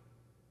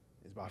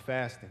is by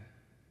fasting.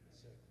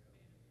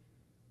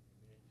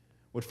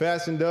 What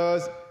fasting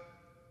does,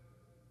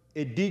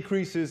 it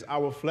decreases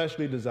our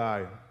fleshly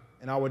desire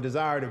and our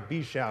desire to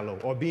be shallow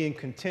or being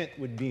content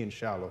with being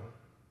shallow.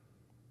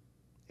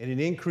 And it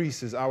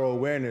increases our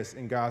awareness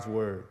in God's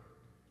word.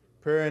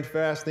 Prayer and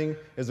fasting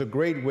is a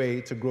great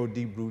way to grow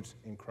deep roots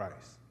in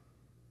Christ.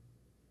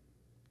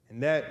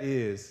 And that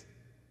is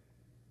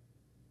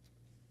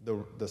the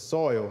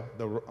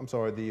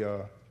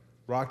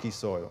rocky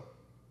soil,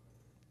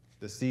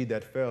 the seed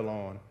that fell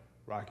on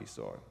rocky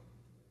soil.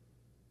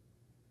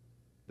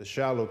 The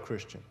shallow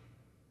Christian,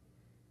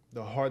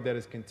 the heart that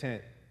is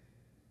content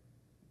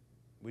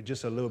with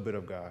just a little bit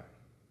of God,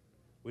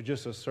 with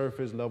just a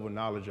surface level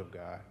knowledge of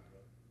God,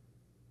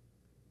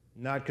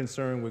 not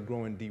concerned with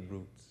growing deep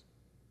roots.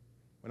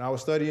 When I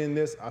was studying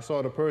this, I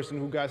saw the person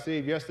who got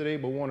saved yesterday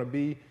but want to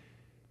be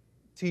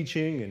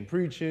teaching and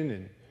preaching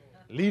and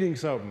leading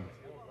something.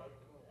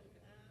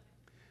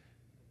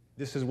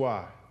 This is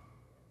why.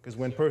 Because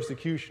when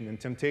persecution and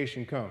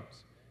temptation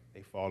comes,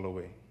 they fall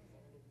away.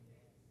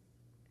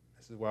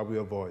 This is why we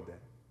avoid that.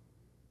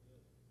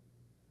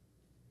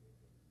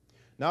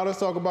 Now let's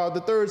talk about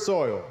the third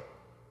soil,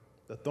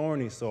 the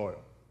thorny soil.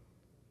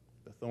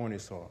 The thorny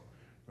soil.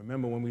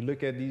 Remember, when we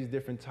look at these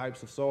different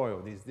types of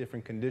soil, these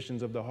different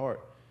conditions of the heart,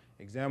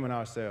 examine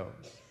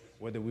ourselves,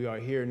 whether we are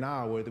here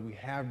now, whether we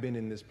have been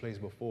in this place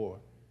before,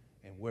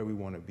 and where we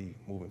want to be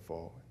moving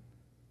forward.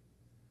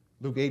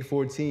 Luke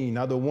 8:14,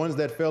 now the ones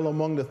that fell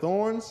among the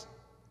thorns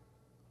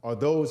are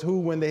those who,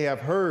 when they have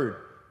heard,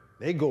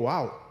 they go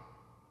out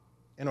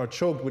and are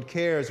choked with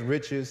cares,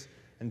 riches,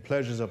 and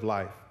pleasures of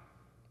life,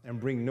 and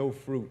bring no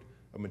fruit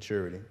of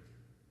maturity.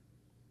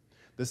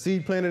 The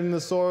seed planted in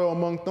the soil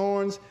among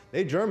thorns,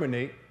 they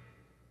germinate.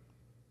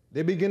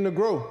 They begin to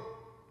grow.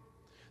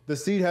 The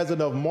seed has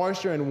enough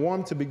moisture and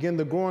warmth to begin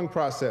the growing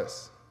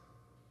process.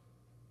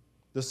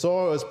 The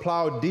soil is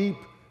plowed deep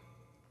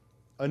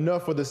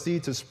enough for the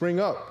seed to spring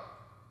up,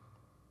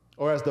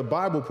 or as the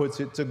Bible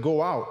puts it, to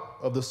go out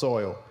of the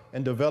soil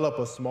and develop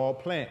a small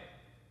plant.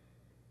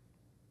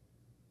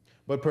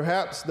 But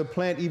perhaps the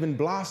plant even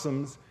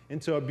blossoms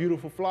into a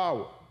beautiful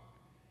flower.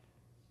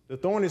 The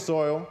thorny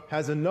soil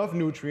has enough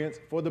nutrients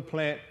for the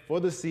plant, for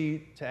the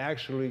seed, to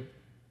actually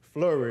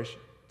flourish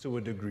to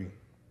a degree.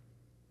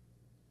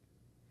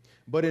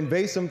 But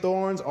invasive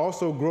thorns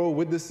also grow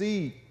with the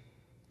seed.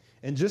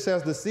 And just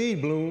as the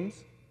seed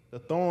blooms, the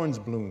thorns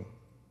bloom.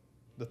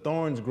 The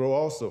thorns grow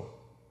also.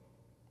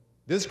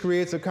 This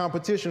creates a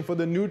competition for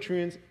the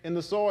nutrients in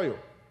the soil.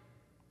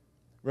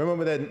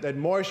 Remember that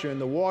moisture and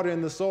the water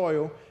in the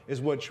soil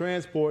is what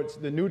transports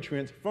the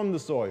nutrients from the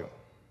soil.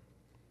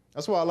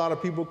 That's why a lot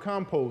of people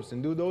compost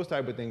and do those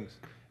type of things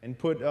and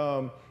put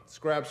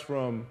scraps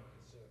from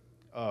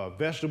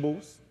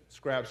vegetables,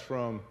 scraps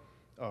from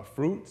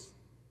fruits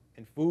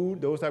and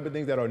food, those type of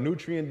things that are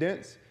nutrient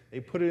dense. They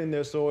put it in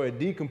their soil, it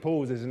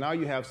decomposes, and now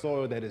you have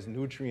soil that is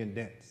nutrient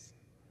dense.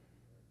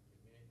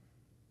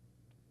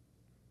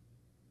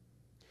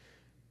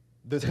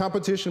 The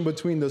competition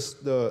between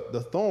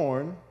the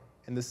thorn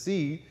and the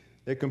seed,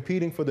 they're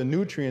competing for the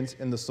nutrients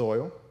in the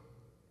soil.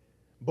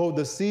 Both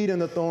the seed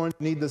and the thorn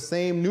need the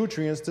same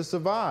nutrients to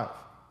survive.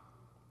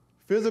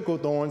 Physical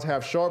thorns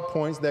have sharp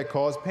points that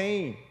cause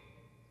pain.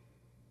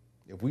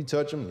 If we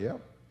touch them, yeah.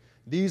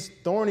 These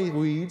thorny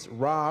weeds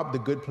rob the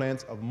good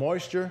plants of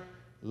moisture,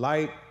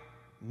 light,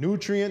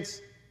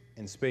 nutrients,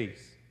 and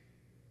space.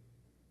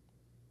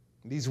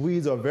 These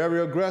weeds are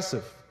very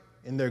aggressive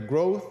in their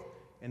growth,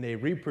 and they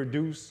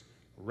reproduce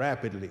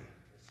rapidly.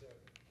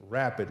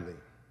 Rapidly.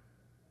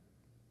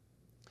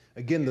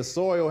 Again, the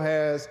soil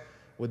has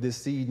what this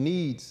seed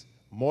needs: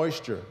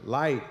 moisture,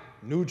 light,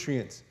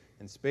 nutrients,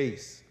 and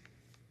space.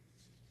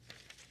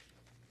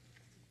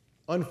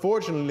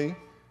 Unfortunately,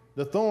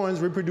 the thorns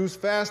reproduce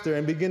faster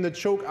and begin to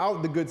choke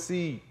out the good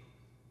seed,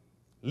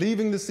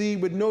 leaving the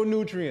seed with no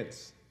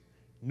nutrients,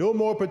 no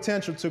more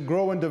potential to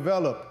grow and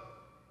develop.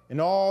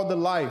 And all the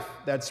life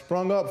that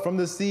sprung up from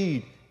the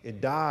seed, it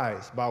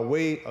dies by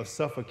way of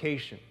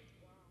suffocation,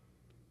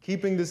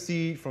 keeping the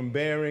seed from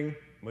bearing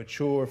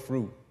mature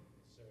fruit.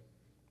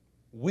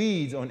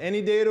 Weeds on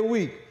any day of the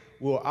week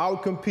will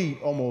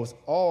outcompete almost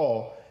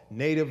all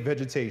native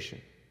vegetation,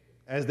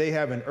 as they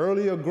have an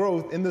earlier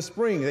growth in the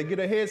spring. They get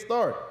a head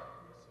start.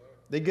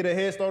 They get a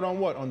head start on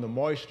what? On the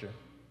moisture,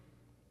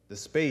 the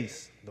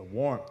space, the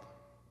warmth,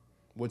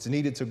 what's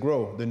needed to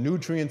grow, the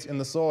nutrients in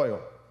the soil.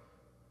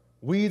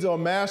 Weeds are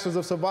masters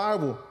of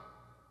survival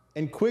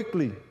and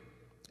quickly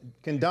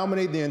can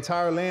dominate the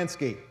entire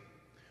landscape.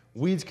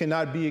 Weeds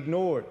cannot be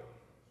ignored.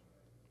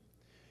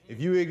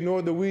 If you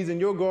ignore the weeds in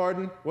your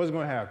garden, what's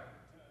going to happen?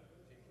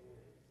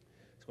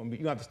 It's going to be,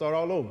 you're going to have to start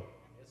all over.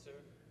 Yes, sir.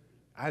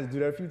 I had to do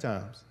that a few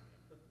times.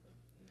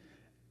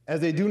 As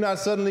they do not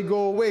suddenly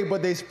go away,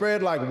 but they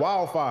spread like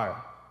wildfire,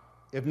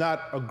 if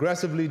not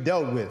aggressively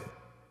dealt with.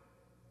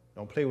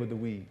 Don't play with the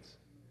weeds.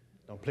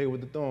 Don't play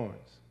with the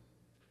thorns.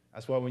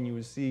 That's why when you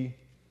would see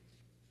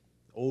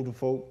older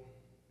folk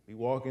be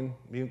walking,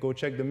 we would go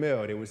check the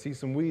mail, they would see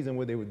some weeds, and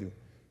what they would do?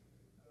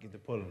 Get to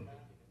pulling them.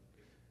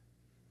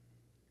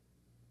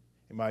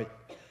 In my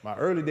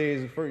early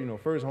days,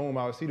 first home,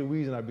 I would see the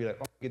weeds and I'd be like,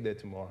 oh, I'll get that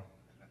tomorrow.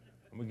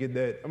 I'm gonna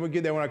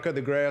get that when I cut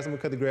the grass. I'm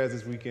gonna cut the grass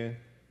this weekend.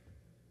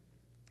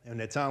 And when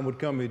that time would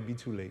come, it'd be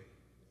too late.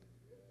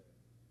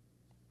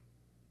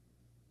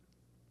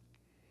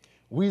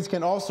 Weeds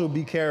can also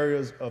be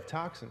carriers of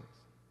toxins,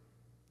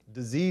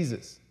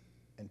 diseases,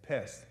 and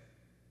pests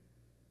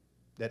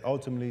that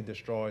ultimately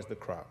destroys the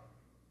crop.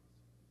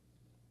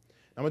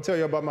 I'm gonna tell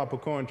you about my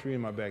pecan tree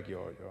in my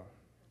backyard, y'all.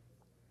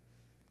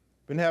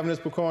 Been having this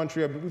pecan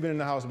tree, we've been in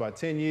the house about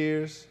 10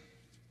 years.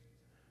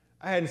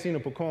 I hadn't seen a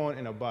pecan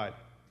in about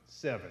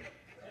 7.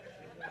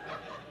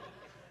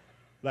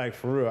 Like,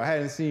 for real, I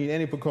hadn't seen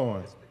any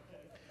pecans.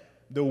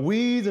 The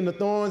weeds and the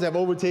thorns have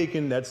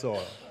overtaken that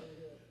soil,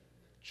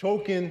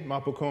 choking my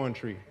pecan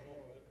tree,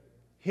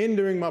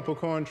 hindering my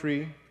pecan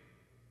tree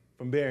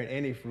from bearing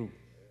any fruit.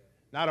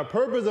 Now, the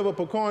purpose of a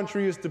pecan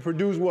tree is to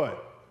produce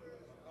what?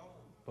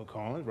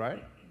 Pecans,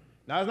 right?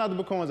 Now, it's not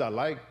the pecans I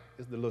like.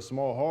 It's the little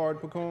small, hard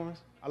pecans.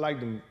 I like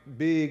them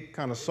big,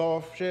 kind of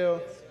soft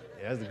shell.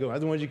 Yeah, that's the good one.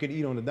 That's the ones you can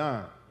eat on the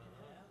dime.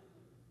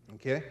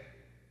 Okay?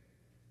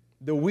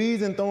 The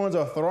weeds and thorns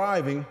are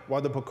thriving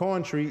while the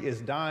pecan tree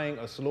is dying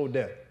a slow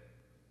death.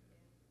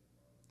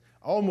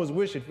 I almost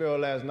wish it fell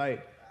last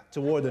night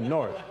toward the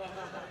north,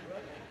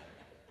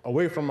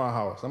 away from my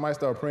house. I might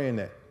start praying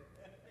that.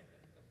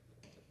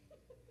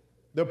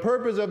 The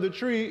purpose of the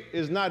tree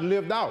is not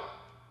lived out.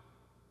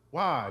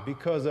 Why?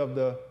 Because of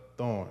the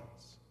thorns.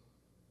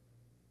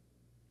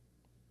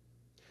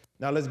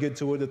 Now let's get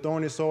to it. The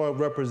thorny soil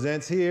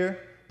represents here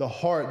the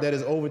heart that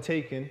is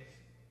overtaken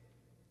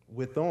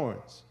with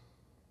thorns.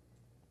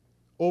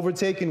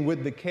 Overtaken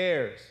with the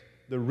cares,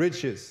 the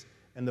riches,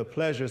 and the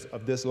pleasures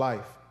of this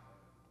life.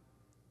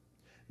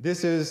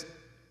 This is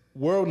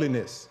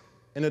worldliness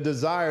and a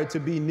desire to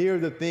be near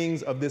the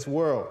things of this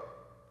world.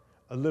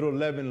 A little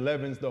leaven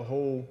leavens the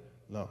whole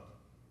lump.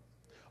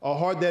 A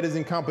heart that is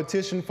in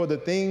competition for the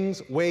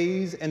things,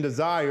 ways, and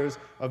desires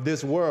of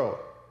this world.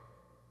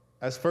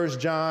 As 1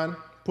 John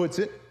puts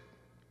it,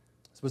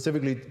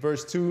 specifically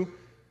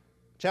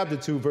chapter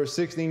 2, verse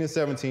 16 and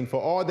 17,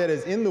 for all that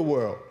is in the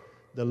world,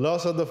 the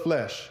lust of the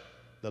flesh,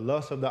 the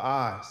lust of the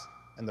eyes,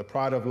 and the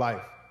pride of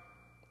life,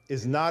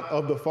 is not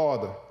of the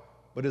Father,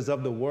 but is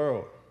of the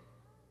world.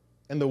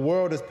 And the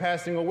world is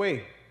passing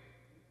away,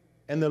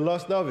 and the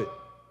lust of it.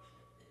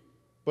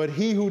 But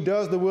he who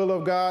does the will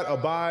of God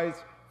abides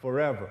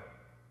forever.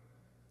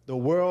 The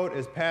world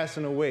is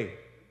passing away,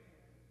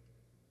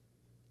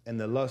 and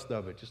the lust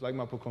of it, just like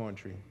my pecan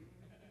tree.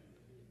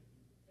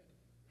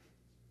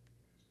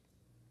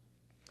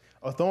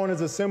 A thorn is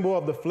a symbol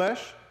of the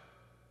flesh,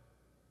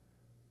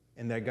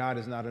 and that God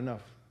is not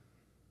enough.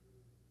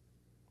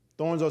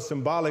 Thorns are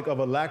symbolic of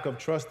a lack of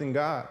trust in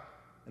God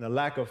and a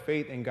lack of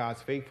faith in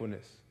God's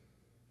faithfulness,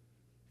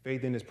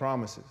 faith in his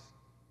promises,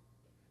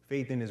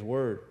 faith in his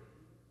word.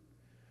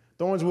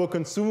 Thorns will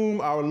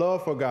consume our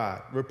love for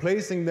God,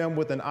 replacing them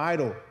with an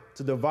idol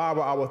to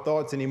devour our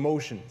thoughts and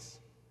emotions.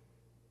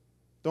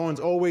 Thorns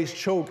always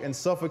choke and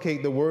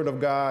suffocate the word of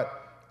God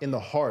in the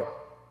heart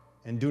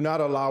and do not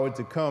allow it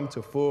to come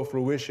to full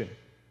fruition,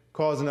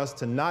 causing us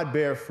to not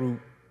bear fruit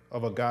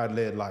of a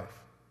God-led life.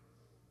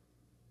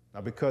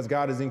 Now, because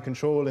God is in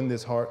control in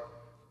this heart,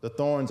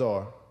 because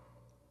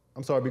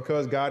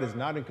God is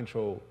not in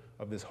control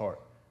of this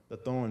heart, the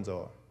thorns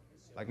are.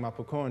 Like my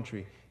pecan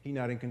tree, he's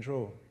not in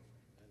control.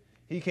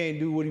 He can't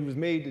do what he was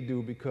made to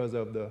do because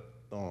of the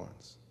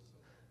thorns.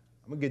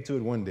 I'm going to get to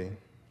it one day.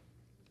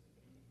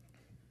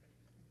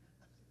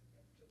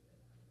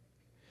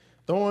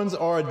 Thorns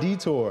are a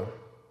detour,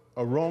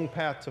 a wrong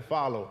path to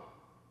follow,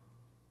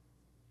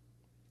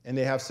 and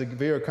they have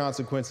severe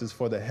consequences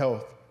for the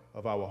health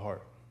of our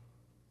heart.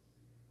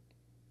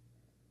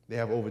 They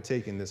have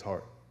overtaken this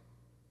heart,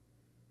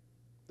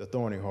 the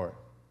thorny heart.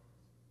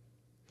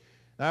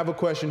 Now, I have a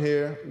question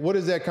here. What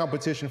is that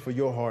competition for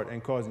your heart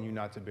and causing you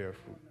not to bear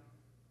fruit?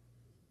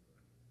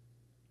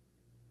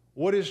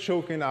 What is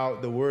choking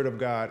out the word of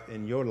God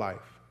in your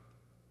life,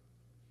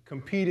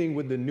 competing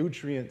with the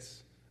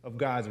nutrients of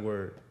God's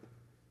word,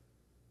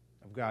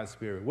 of God's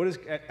spirit? What is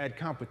at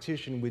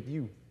competition with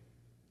you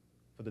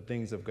for the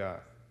things of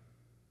God?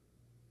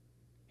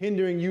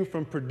 Hindering you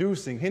from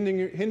producing,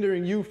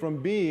 hindering you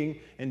from being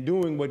and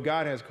doing what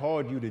God has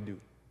called you to do.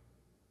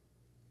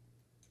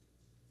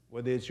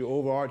 Whether it's your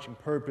overarching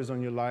purpose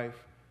on your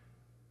life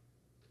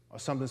or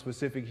something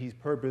specific he's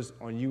purposed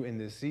on you in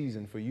this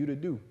season for you to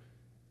do,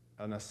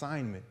 an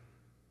assignment.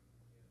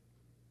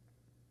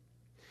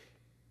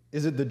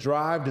 Is it the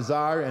drive,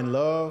 desire, and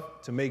love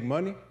to make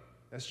money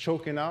that's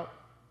choking out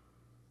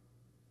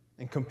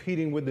and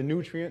competing with the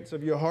nutrients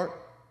of your heart?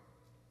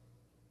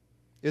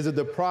 Is it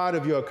the pride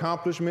of your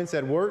accomplishments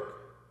at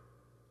work,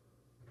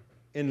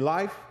 in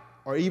life,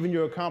 or even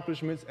your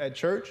accomplishments at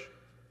church?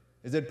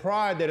 Is it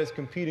pride that is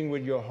competing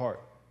with your heart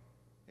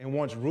and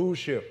wants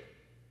rulership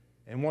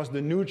and wants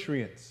the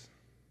nutrients?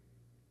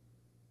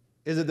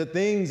 Is it the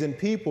things and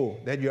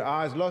people that your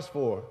eyes lust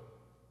for?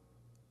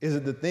 Is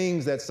it the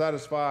things that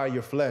satisfy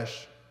your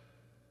flesh?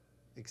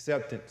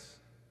 Acceptance,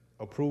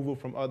 approval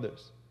from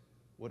others,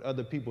 what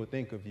other people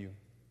think of you.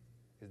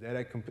 Is that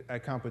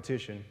at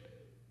competition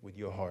with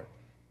your heart?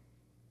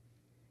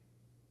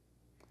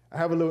 I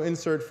have a little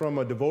insert from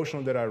a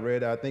devotional that I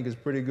read that I think is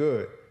pretty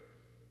good.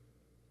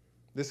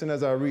 Listen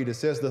as I read. It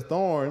says, the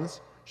thorns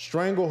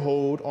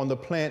stranglehold on the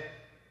plant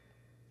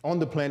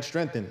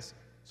strengthens.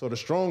 So the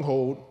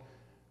stronghold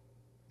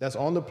that's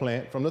on the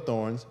plant from the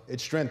thorns, it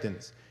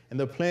strengthens. And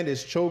the plant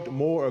is choked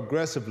more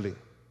aggressively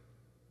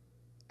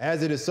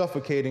as it is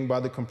suffocating by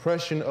the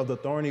compression of the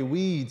thorny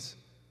weeds.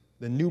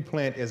 The new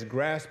plant is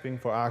grasping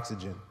for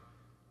oxygen.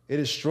 It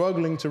is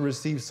struggling to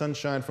receive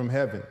sunshine from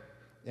heaven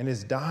and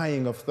is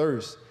dying of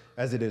thirst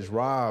as it is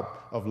robbed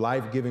of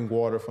life-giving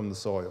water from the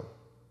soil.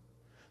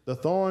 The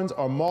thorns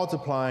are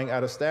multiplying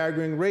at a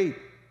staggering rate,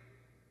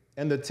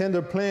 and the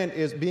tender plant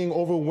is being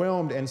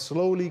overwhelmed and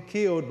slowly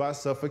killed by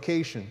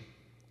suffocation,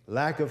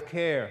 lack of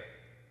care,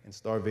 and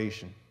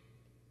starvation.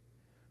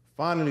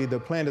 Finally, the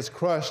plant is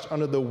crushed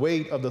under the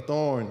weight of the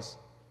thorns,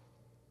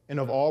 and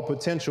of all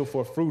potential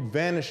for fruit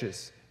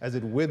vanishes as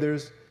it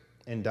withers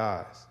and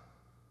dies.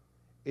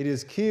 It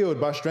is killed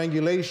by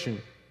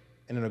strangulation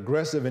and an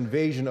aggressive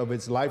invasion of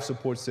its life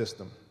support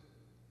system.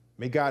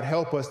 May God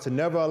help us to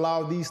never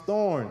allow these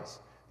thorns,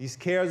 these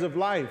cares of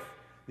life,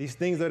 these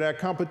things that are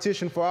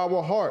competition for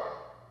our heart,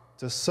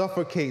 to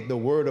suffocate the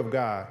word of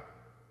God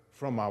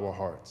from our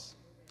hearts.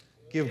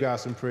 Give God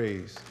some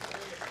praise.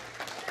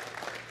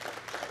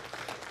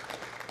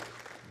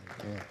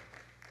 Amen.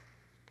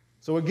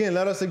 So again,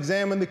 let us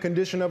examine the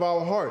condition of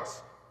our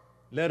hearts.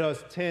 Let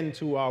us tend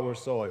to our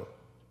soil.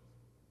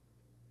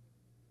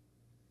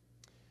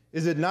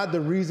 Is it not the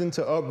reason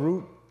to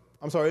uproot?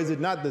 Is it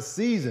not the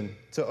season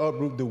to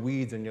uproot the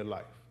weeds in your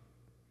life?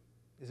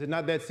 Is it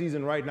not that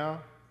season right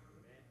now?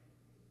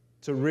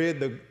 To rid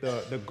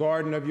the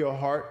garden of your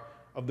heart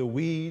of the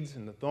weeds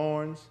and the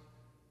thorns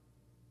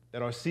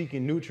that are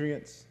seeking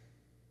nutrients,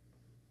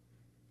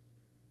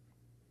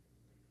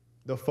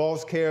 the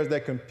false cares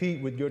that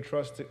compete with your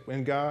trust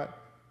in God?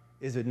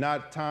 Is it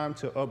not time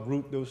to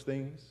uproot those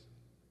things?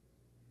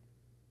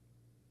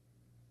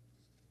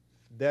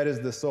 That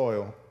is the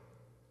soil,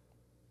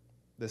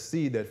 the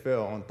seed that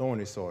fell on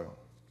thorny soil,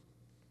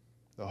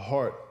 the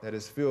heart that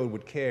is filled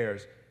with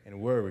cares and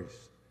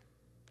worries,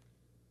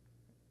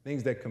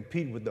 things that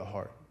compete with the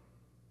heart.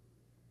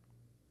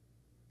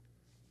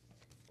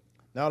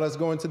 Now let's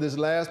go into this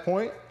last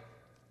point,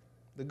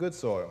 the good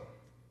soil.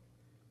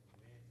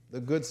 The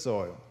good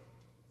soil.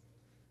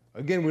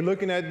 Again, we're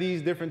looking at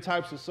these different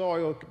types of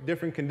soil,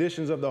 different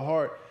conditions of the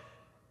heart,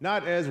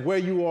 not as where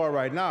you are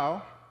right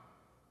now,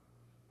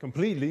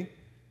 completely,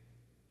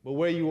 but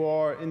where you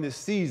are in this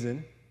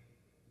season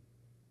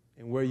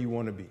and where you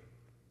want to be.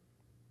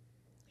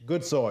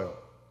 Good soil,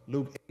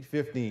 Luke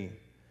 8:15.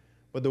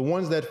 But the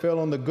ones that fell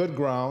on the good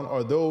ground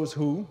are those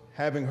who,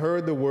 having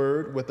heard the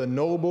word with a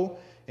noble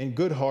and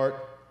good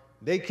heart,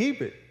 they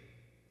keep it,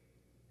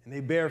 and they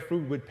bear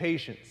fruit with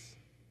patience.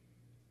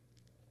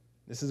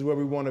 This is where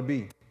we want to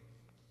be.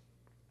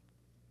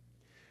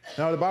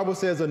 Now, the Bible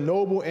says a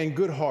noble and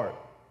good heart.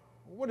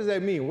 What does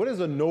that mean? What is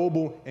a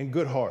noble and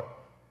good heart?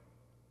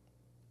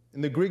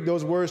 In the Greek,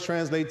 those words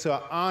translate to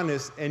an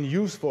honest and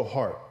useful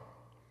heart.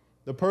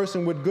 The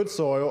person with good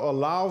soil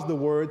allows the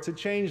word to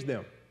change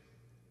them.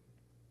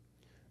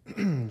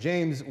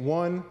 James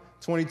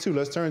 1:22.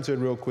 Let's turn to it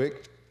real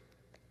quick.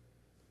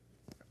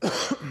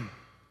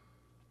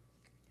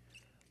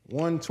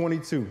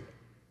 1:22.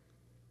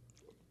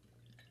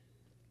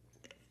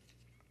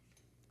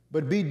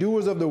 But be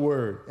doers of the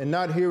word, and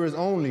not hearers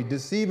only,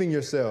 deceiving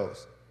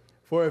yourselves.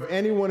 For if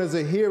anyone is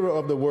a hearer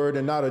of the word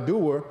and not a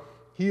doer,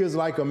 he is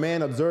like a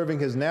man observing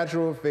his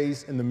natural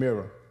face in the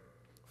mirror.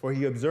 For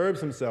he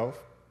observes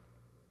himself,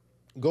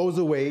 goes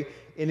away,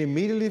 and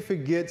immediately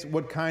forgets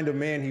what kind of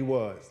man he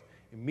was.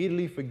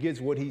 Immediately forgets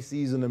what he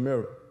sees in the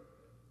mirror.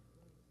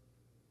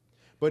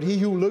 But he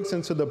who looks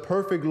into the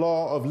perfect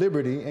law of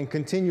liberty and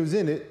continues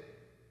in it,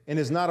 and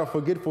is not a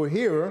forgetful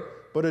hearer,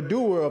 but a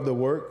doer of the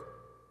work,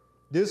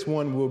 this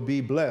one will be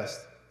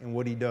blessed in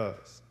what he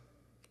does.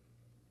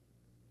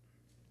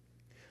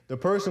 The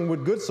person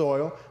with good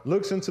soil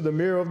looks into the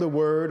mirror of the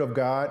word of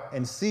God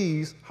and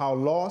sees how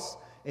lost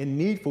and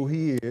needful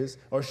he is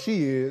or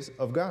she is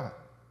of God.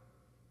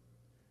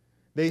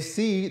 They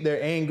see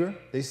their anger.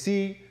 They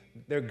see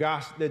their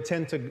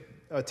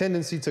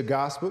tendency to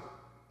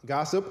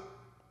gossip.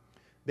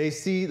 They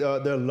see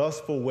their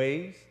lustful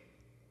ways.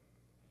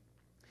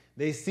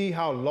 They see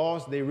how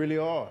lost they really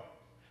are,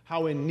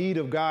 how in need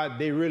of God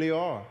they really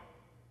are.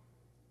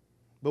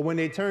 But when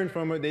they turn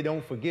from it, they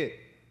don't forget.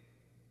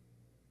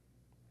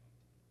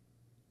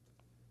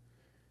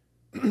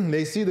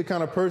 They see the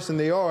kind of person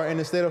they are, and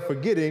instead of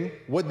forgetting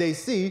what they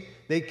see,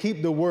 they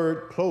keep the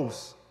word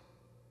close,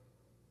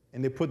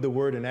 and they put the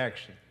word in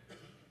action.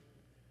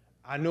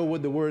 I know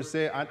what the word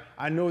said.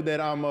 I know that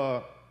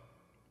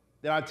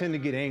that I tend to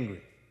get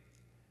angry.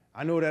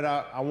 I know that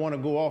I want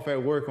to go off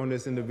at work on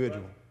this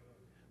individual,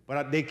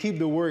 but they keep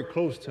the word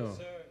close to them.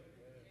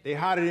 They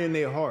hide it in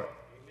their heart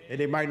that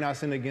they might not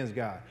sin against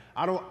God.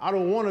 I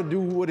don't want to do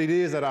what it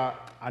is that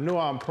I know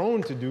I'm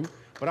prone to do,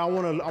 but I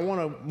want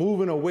to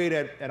move in a way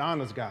that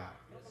honors God.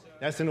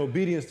 That's in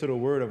obedience to the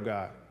word of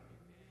God.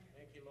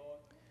 Thank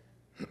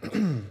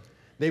you, Lord.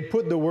 They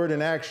put the word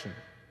in action.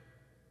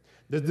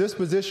 The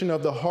disposition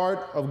of the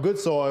heart of good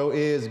soil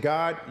is,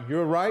 God,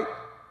 you're right,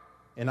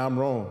 and I'm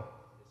wrong.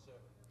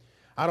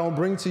 I don't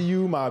bring to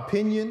you my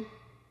opinion,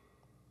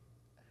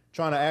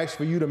 trying to ask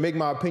for you to make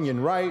my opinion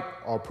right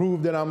or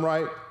prove that I'm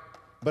right,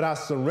 but I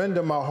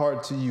surrender my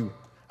heart to you.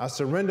 I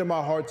surrender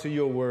my heart to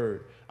your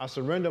word. I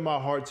surrender my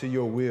heart to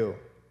your will.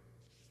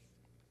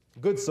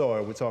 Good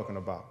soil we're talking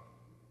about.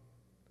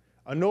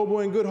 A noble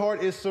and good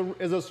heart is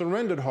a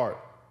surrendered heart.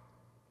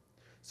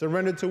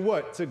 Surrender to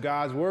what? To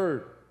God's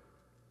word.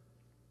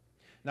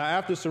 Now,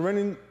 after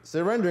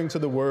surrendering to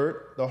the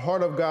word, the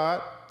heart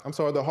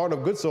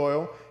of good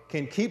soil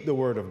can keep the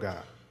word of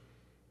God.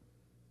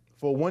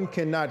 For one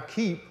cannot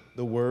keep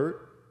the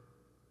word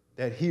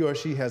that he or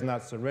she has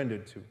not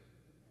surrendered to.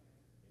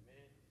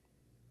 Amen.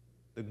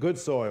 The good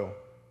soil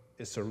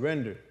is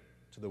surrendered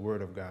to the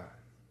word of God,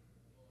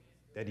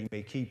 that he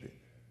may keep it.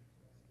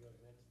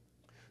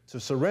 To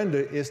surrender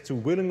is to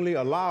willingly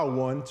allow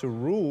one to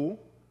rule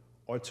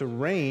or to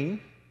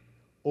reign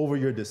over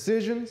your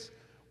decisions,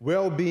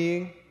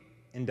 well-being,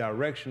 and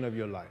direction of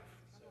your life.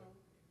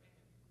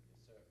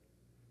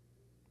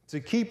 To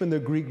keep in the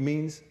Greek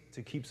means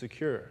to keep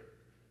secure,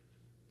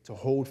 to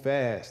hold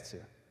fast,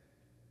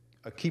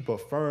 to keep a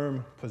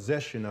firm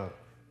possession of.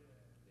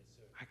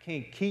 I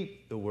can't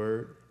keep the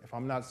word if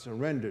I'm not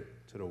surrendered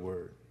to the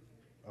word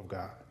of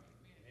God.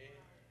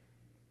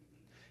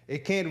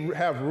 It can't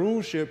have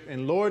ruleship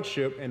and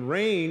lordship and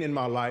reign in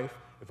my life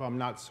if I'm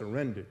not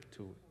surrendered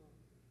to it.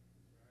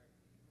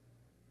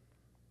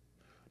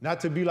 Not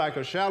to be like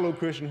a shallow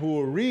Christian who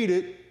will read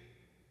it,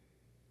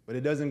 but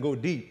it doesn't go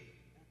deep.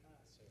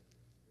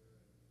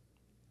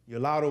 You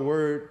allow the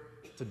word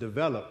to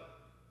develop,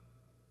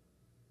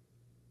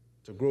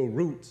 to grow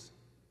roots,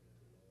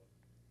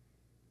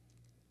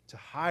 to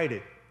hide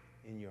it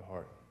in your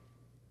heart.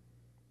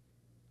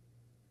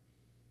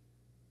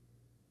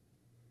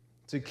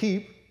 To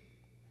keep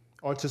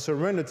or to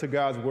surrender to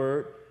God's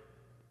word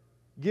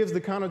gives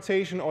the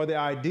connotation or the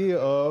idea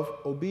of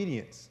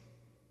obedience.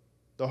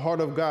 The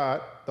heart of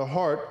God, the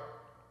heart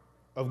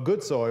of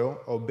good soil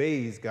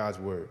obeys God's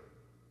word.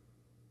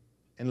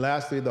 And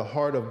lastly, the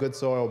heart of good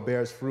soil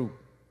bears fruit.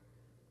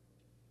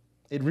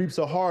 It reaps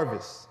a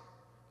harvest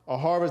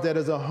that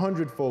is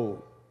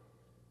 100-fold.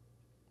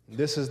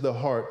 This is the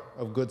heart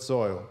of good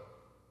soil.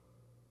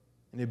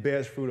 And it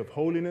bears fruit of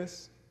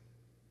holiness,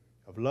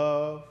 of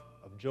love,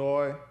 of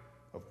joy,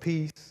 of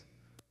peace,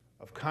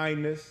 of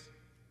kindness,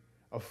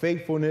 of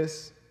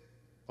faithfulness,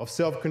 of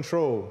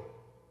self-control.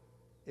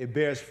 It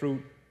bears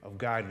fruit of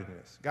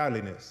godliness.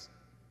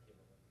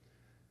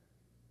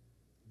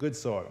 Good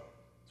soil.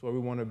 That's where we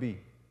want to be.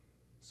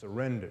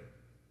 Surrender.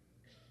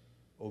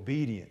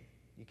 Obedient.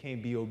 You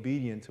can't be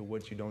obedient to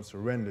what you don't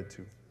surrender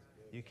to.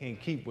 You can't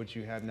keep what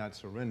you have not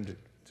surrendered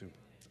to.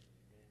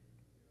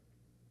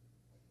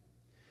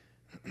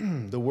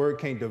 The word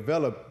can't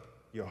develop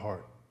your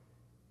heart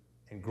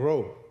and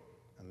grow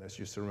unless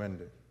you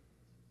surrender.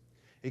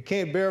 It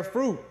can't bear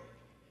fruit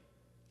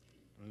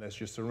unless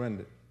you're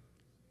surrendered.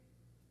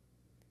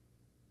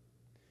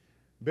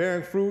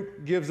 Bearing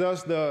fruit gives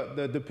us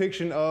the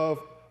depiction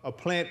of a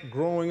plant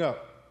growing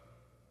up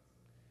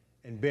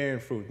and bearing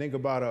fruit. Think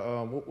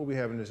about what we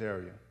have in this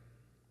area.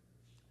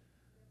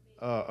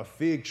 A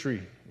fig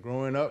tree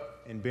growing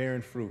up and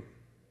bearing fruit.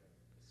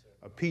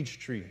 A peach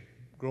tree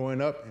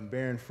growing up and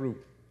bearing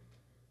fruit.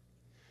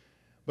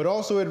 But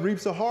also it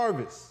reaps a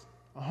harvest,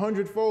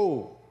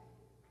 100-fold.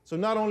 So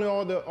not only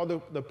are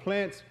the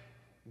plants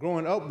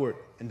growing upward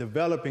and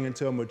developing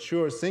into a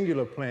mature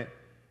singular plant,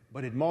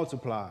 but it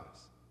multiplies.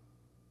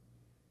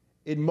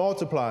 It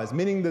multiplies,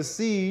 meaning the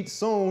seed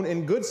sown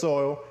in good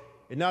soil,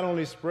 it not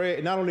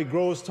only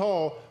grows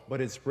tall,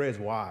 but it spreads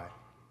wide.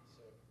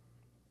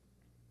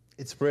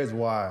 It spreads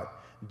wide,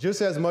 just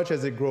as much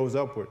as it grows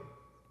upward.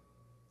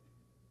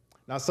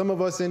 Now, some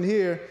of us in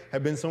here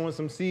have been sowing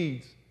some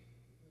seeds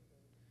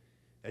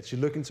that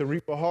you're looking to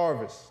reap a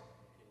harvest.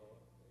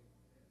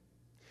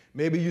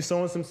 Maybe you're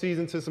sowing some seeds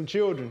into some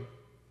children,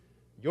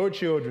 your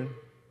grandchildren,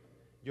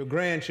 your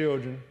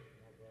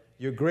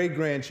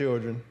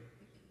great-grandchildren,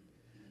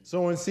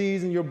 sowing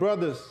seeds in your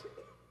brothers,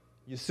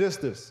 your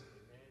sisters,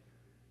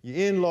 your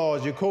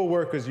in-laws, your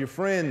co-workers, your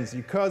friends,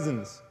 your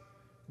cousins.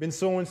 Been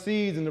sowing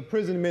seeds in the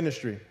prison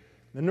ministry,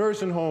 the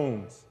nursing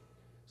homes,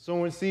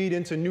 sowing seed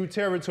into new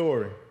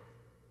territory.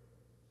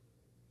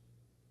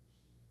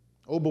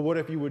 Oh, but what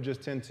if you would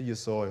just tend to your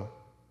soil?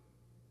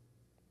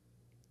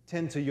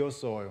 Tend to your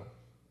soil.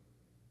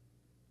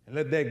 And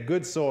let that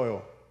good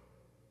soil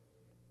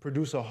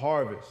produce a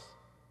harvest.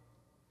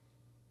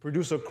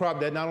 Produce a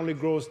crop that not only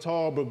grows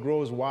tall, but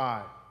grows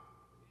wide.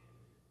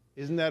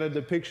 Isn't that a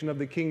depiction of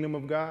the kingdom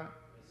of God?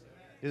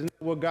 Isn't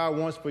that what God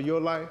wants for your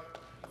life?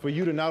 For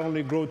you to not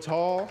only grow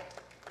tall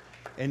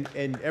and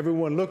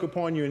everyone look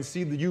upon you and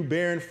see you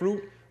bearing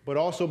fruit, but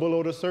also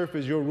below the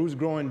surface, your roots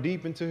growing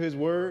deep into his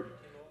word,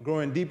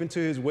 growing deep into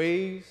his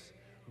ways,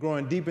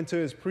 growing deep into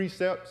his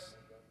precepts,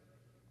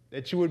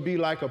 that you would be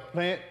like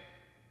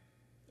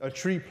a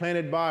tree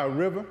planted by a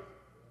river,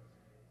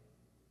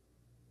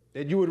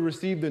 that you would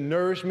receive the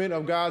nourishment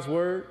of God's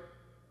word,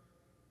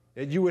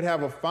 that you would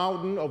have a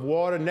fountain of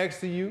water next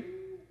to you,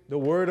 the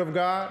word of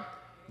God,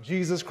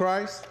 Jesus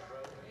Christ,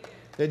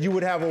 that you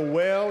would have a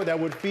well that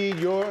would feed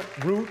your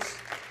roots,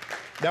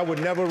 that would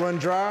never run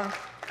dry.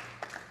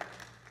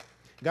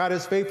 God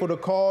is faithful to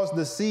cause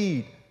the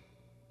seed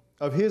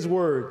of his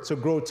word to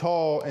grow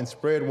tall and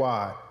spread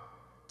wide,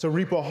 to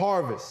reap a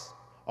harvest.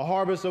 A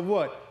harvest of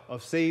what?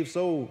 Of saved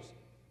souls.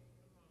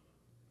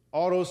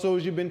 All those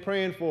souls you've been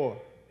praying for.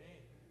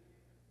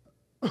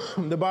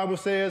 The Bible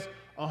says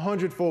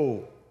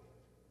 100-fold.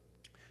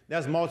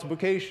 That's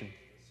multiplication.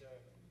 Yes, sir.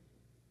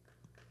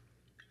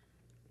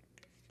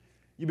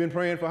 You've been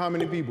praying for how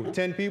many people?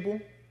 10 people?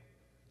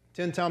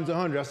 10 times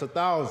 100, that's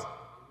 1,000.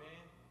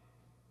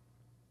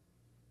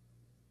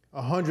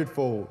 Amen.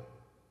 100-fold.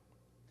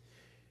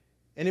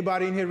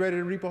 Anybody in here ready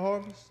to reap a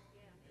harvest?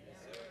 Yes,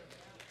 sir.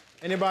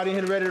 Anybody in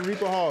here ready to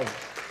reap a harvest?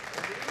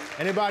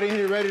 Anybody in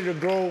here ready to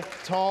grow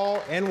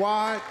tall and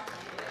wide?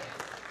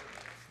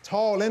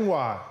 Tall and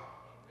wide.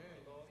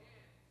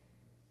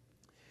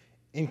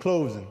 In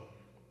closing,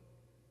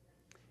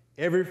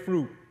 every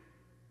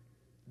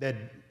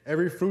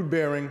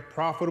fruit-bearing,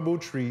 profitable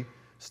tree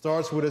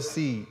starts with a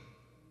seed.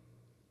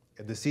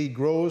 If the seed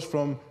grows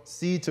from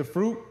seed to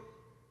fruit,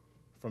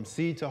 from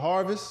seed to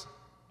harvest,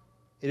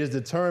 it is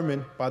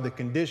determined by the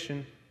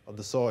condition of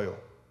the soil.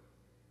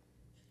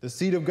 The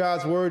seed of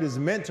God's word is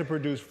meant to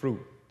produce fruit.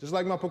 Just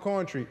like my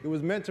pecan tree, it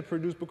was meant to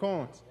produce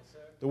pecans. Yes, sir.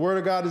 The word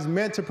of God is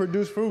meant to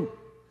produce fruit.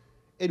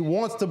 It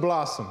wants to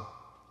blossom.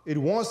 It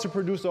wants to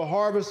produce a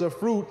harvest of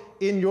fruit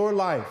in your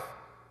life.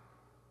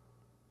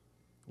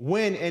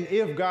 When and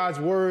if God's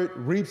word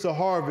reaps a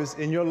harvest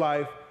in your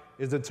life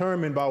is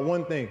determined by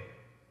one thing: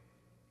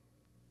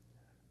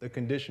 the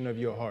condition of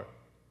your heart.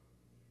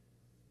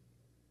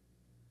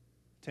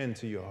 Tend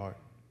to your heart.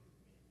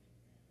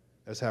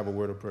 Let's have a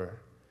word of prayer.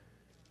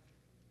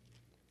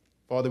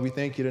 Father, we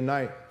thank you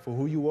tonight for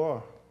who you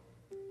are.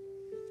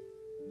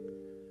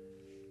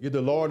 You're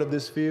the Lord of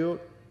this field.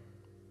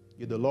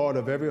 You're the Lord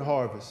of every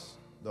harvest.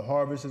 The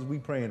harvest is we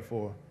praying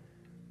for.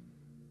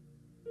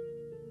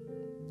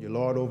 You're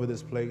Lord over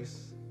this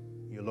place.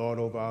 You're Lord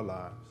over our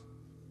lives.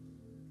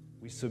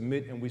 We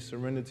submit and we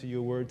surrender to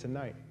your word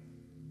tonight.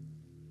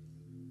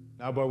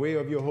 Now, by way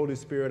of your Holy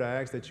Spirit, I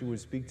ask that you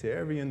would speak to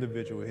every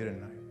individual here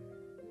tonight,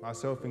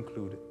 myself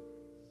included.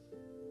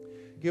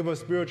 Give us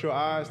spiritual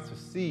eyes to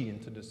see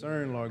and to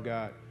discern, Lord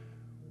God,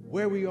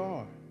 where we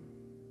are.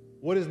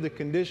 What is the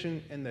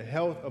condition and the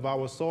health of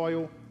our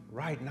soil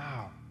right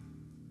now?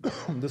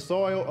 The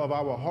soil of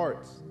our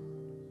hearts.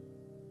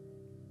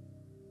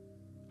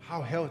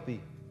 How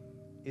healthy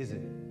is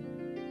it?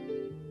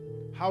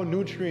 How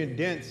nutrient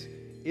dense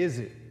is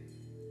it?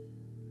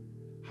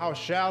 How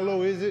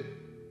shallow is it?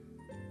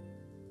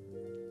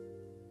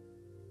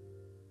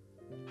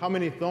 How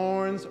many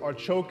thorns are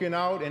choking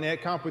out in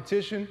that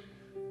competition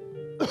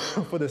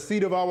for the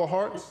seed of our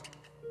hearts?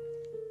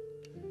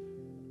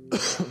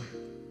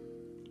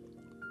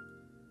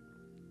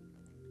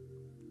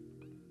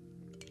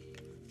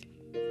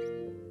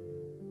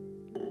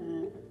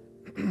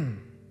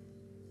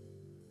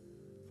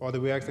 Father,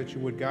 we ask that you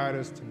would guide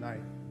us tonight,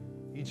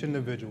 each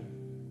individual.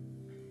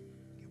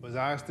 Give us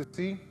eyes to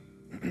see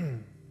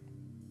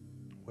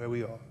where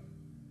we are.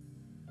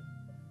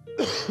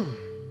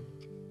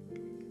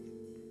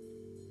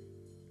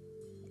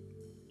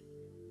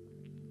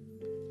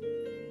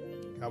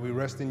 God, we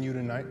rest in you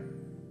tonight.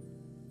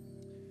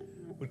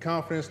 With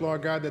confidence,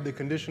 Lord God, that the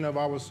condition of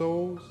our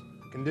souls,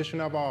 the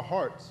condition of our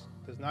hearts,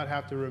 does not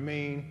have to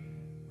remain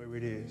where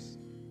it is.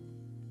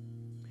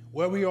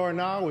 Where we are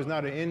now is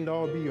not an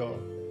end-all, be-all.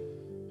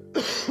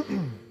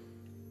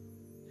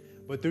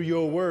 But through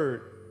your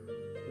word,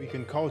 we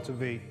can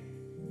cultivate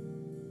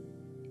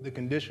the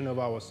condition of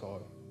our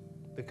soil,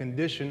 the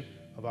condition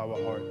of our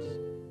hearts.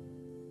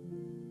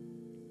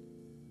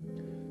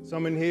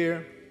 Some in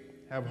here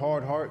have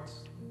hard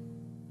hearts,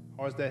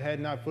 hearts that had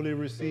not fully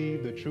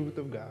received the truth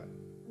of God,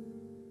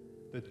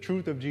 the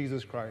truth of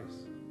Jesus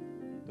Christ,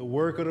 the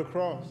work of the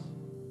cross.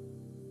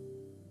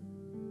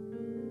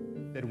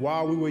 That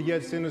while we were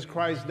yet sinners,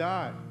 Christ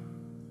died.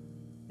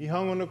 He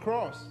hung on the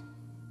cross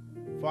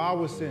for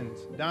our sins,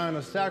 dying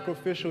a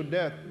sacrificial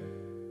death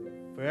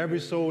for every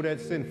soul that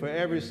sinned. For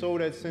every soul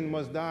that sinned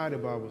must die, the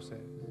Bible says.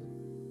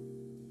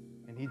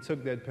 And he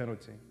took that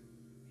penalty.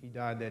 He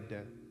died that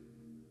death.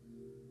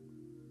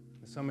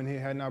 And some in here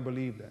had not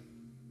believed that.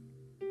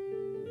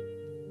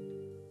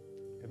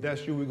 If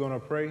that's you, we're going to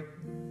pray.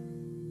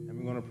 And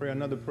we're going to pray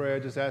another prayer,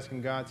 just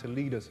asking God to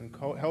lead us and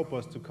help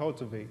us to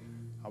cultivate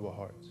our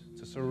hearts,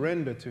 to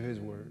surrender to his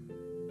word.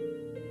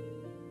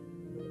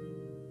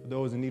 For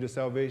those in need of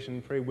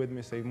salvation, pray with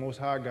me. Say, Most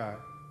High God,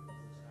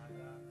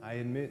 I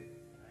admit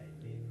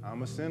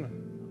I'm a sinner.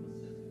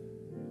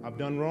 I've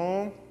done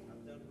wrong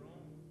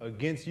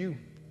against you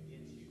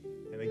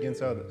and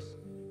against others.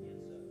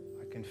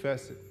 I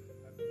confess it.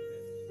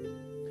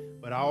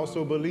 But I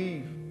also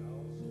believe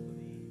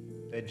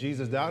that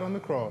Jesus died on the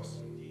cross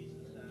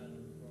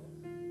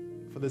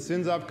for the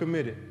sins I've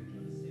committed.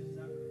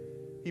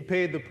 He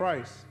paid the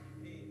price.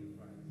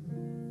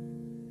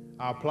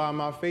 I apply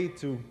my faith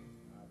to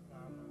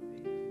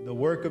the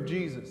work of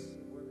Jesus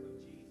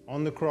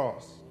on the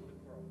cross.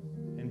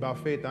 And by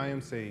faith, I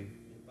am saved.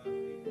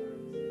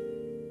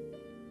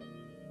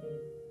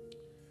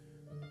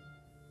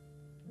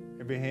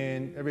 Every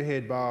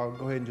head bowed.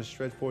 Go ahead and just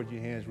stretch forth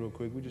your hands real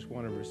quick. We just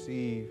want to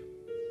receive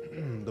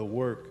the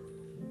work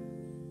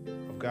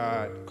of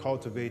God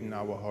cultivating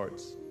our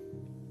hearts.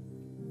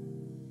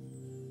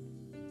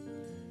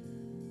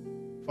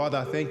 Father,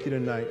 I thank you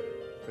tonight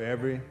for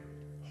every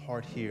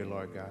heart here,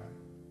 Lord God.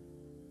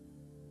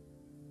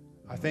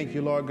 I thank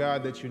you, Lord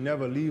God, that you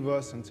never leave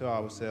us unto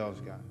ourselves,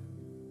 God.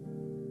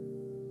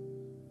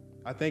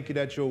 I thank you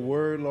that your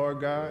word,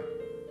 Lord God,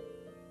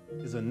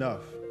 is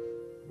enough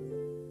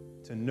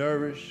to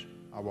nourish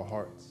our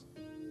hearts,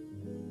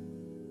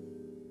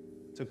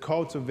 to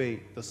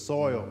cultivate the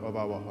soil of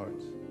our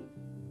hearts.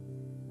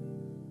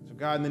 So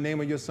God, in the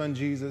name of your son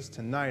Jesus,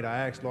 tonight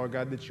I ask, Lord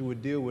God, that you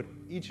would deal with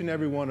each and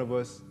every one of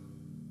us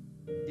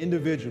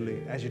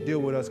individually as you deal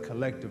with us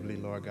collectively,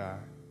 Lord God.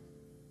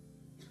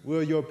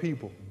 We're your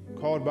people,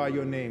 called by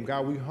your name.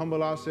 God, we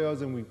humble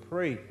ourselves and we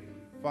pray,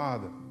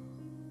 Father,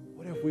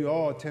 what if we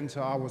all tend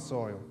to our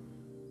soil?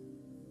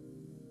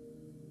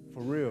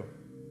 For real.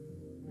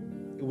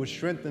 It would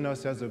strengthen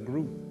us as a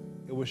group.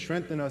 It would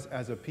strengthen us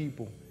as a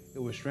people.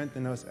 It would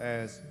strengthen us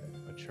as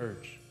a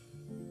church.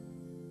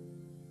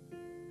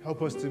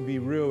 Help us to be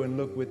real and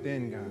look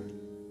within, God.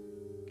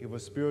 Give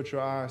us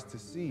spiritual eyes to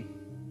see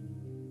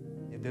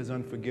if there's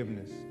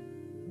unforgiveness,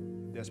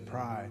 if there's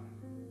pride,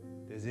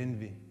 there's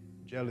envy,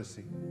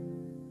 jealousy.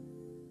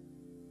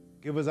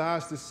 Give us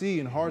eyes to see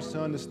and hearts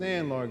to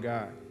understand, Lord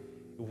God,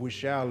 if we're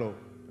shallow,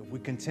 if we're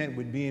content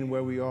with being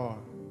where we are,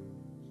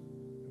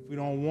 if we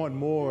don't want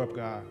more of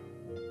God.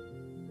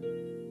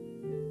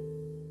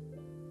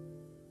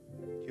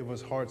 Give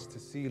us hearts to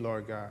see,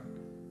 Lord God,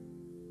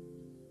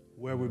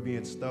 where we're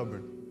being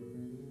stubborn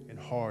and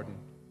hardened.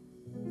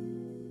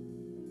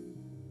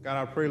 God,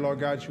 I pray,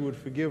 Lord God, you would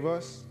forgive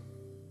us,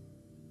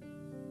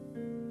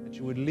 that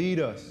you would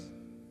lead us,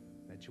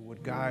 that you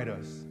would guide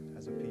us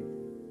as a people.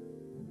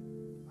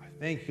 I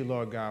thank you,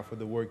 Lord God, for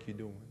the work you're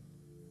doing.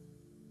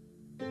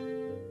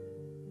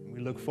 And we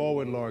look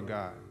forward, Lord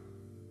God,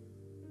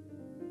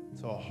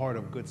 to a heart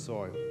of good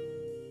soil,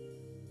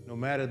 no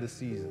matter the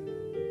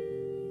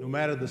season, no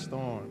matter the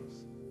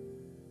storms,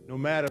 no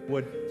matter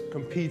what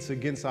competes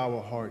against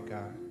our heart,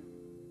 God.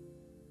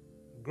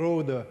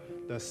 Grow the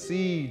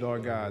seed,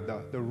 Lord God,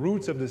 the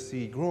roots of the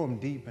seed, grow them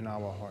deep in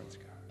our hearts,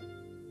 God.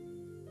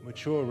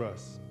 Mature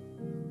us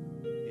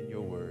in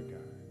your word,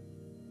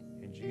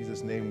 God. In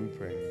Jesus' name we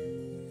pray.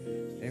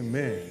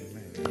 Amen.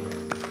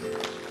 Amen.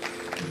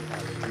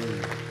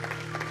 Hallelujah.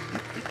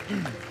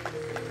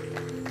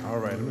 All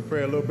right, let me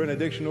pray a little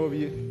benediction over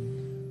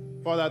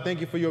you. Father, I thank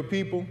you for your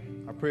people.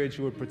 I pray that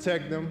you would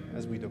protect them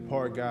as we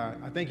depart,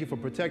 God. I thank you for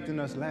protecting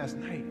us last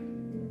night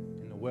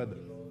in the weather.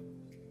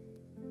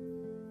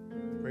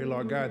 Pray,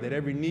 Lord God, that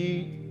every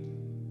need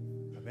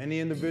of any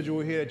individual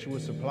here, that you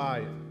would supply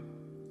it,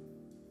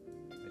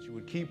 that you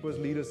would keep us,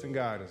 lead us, and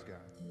guide us, God.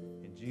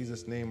 In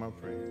Jesus' name I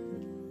pray.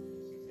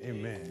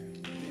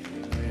 Amen.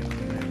 Amen.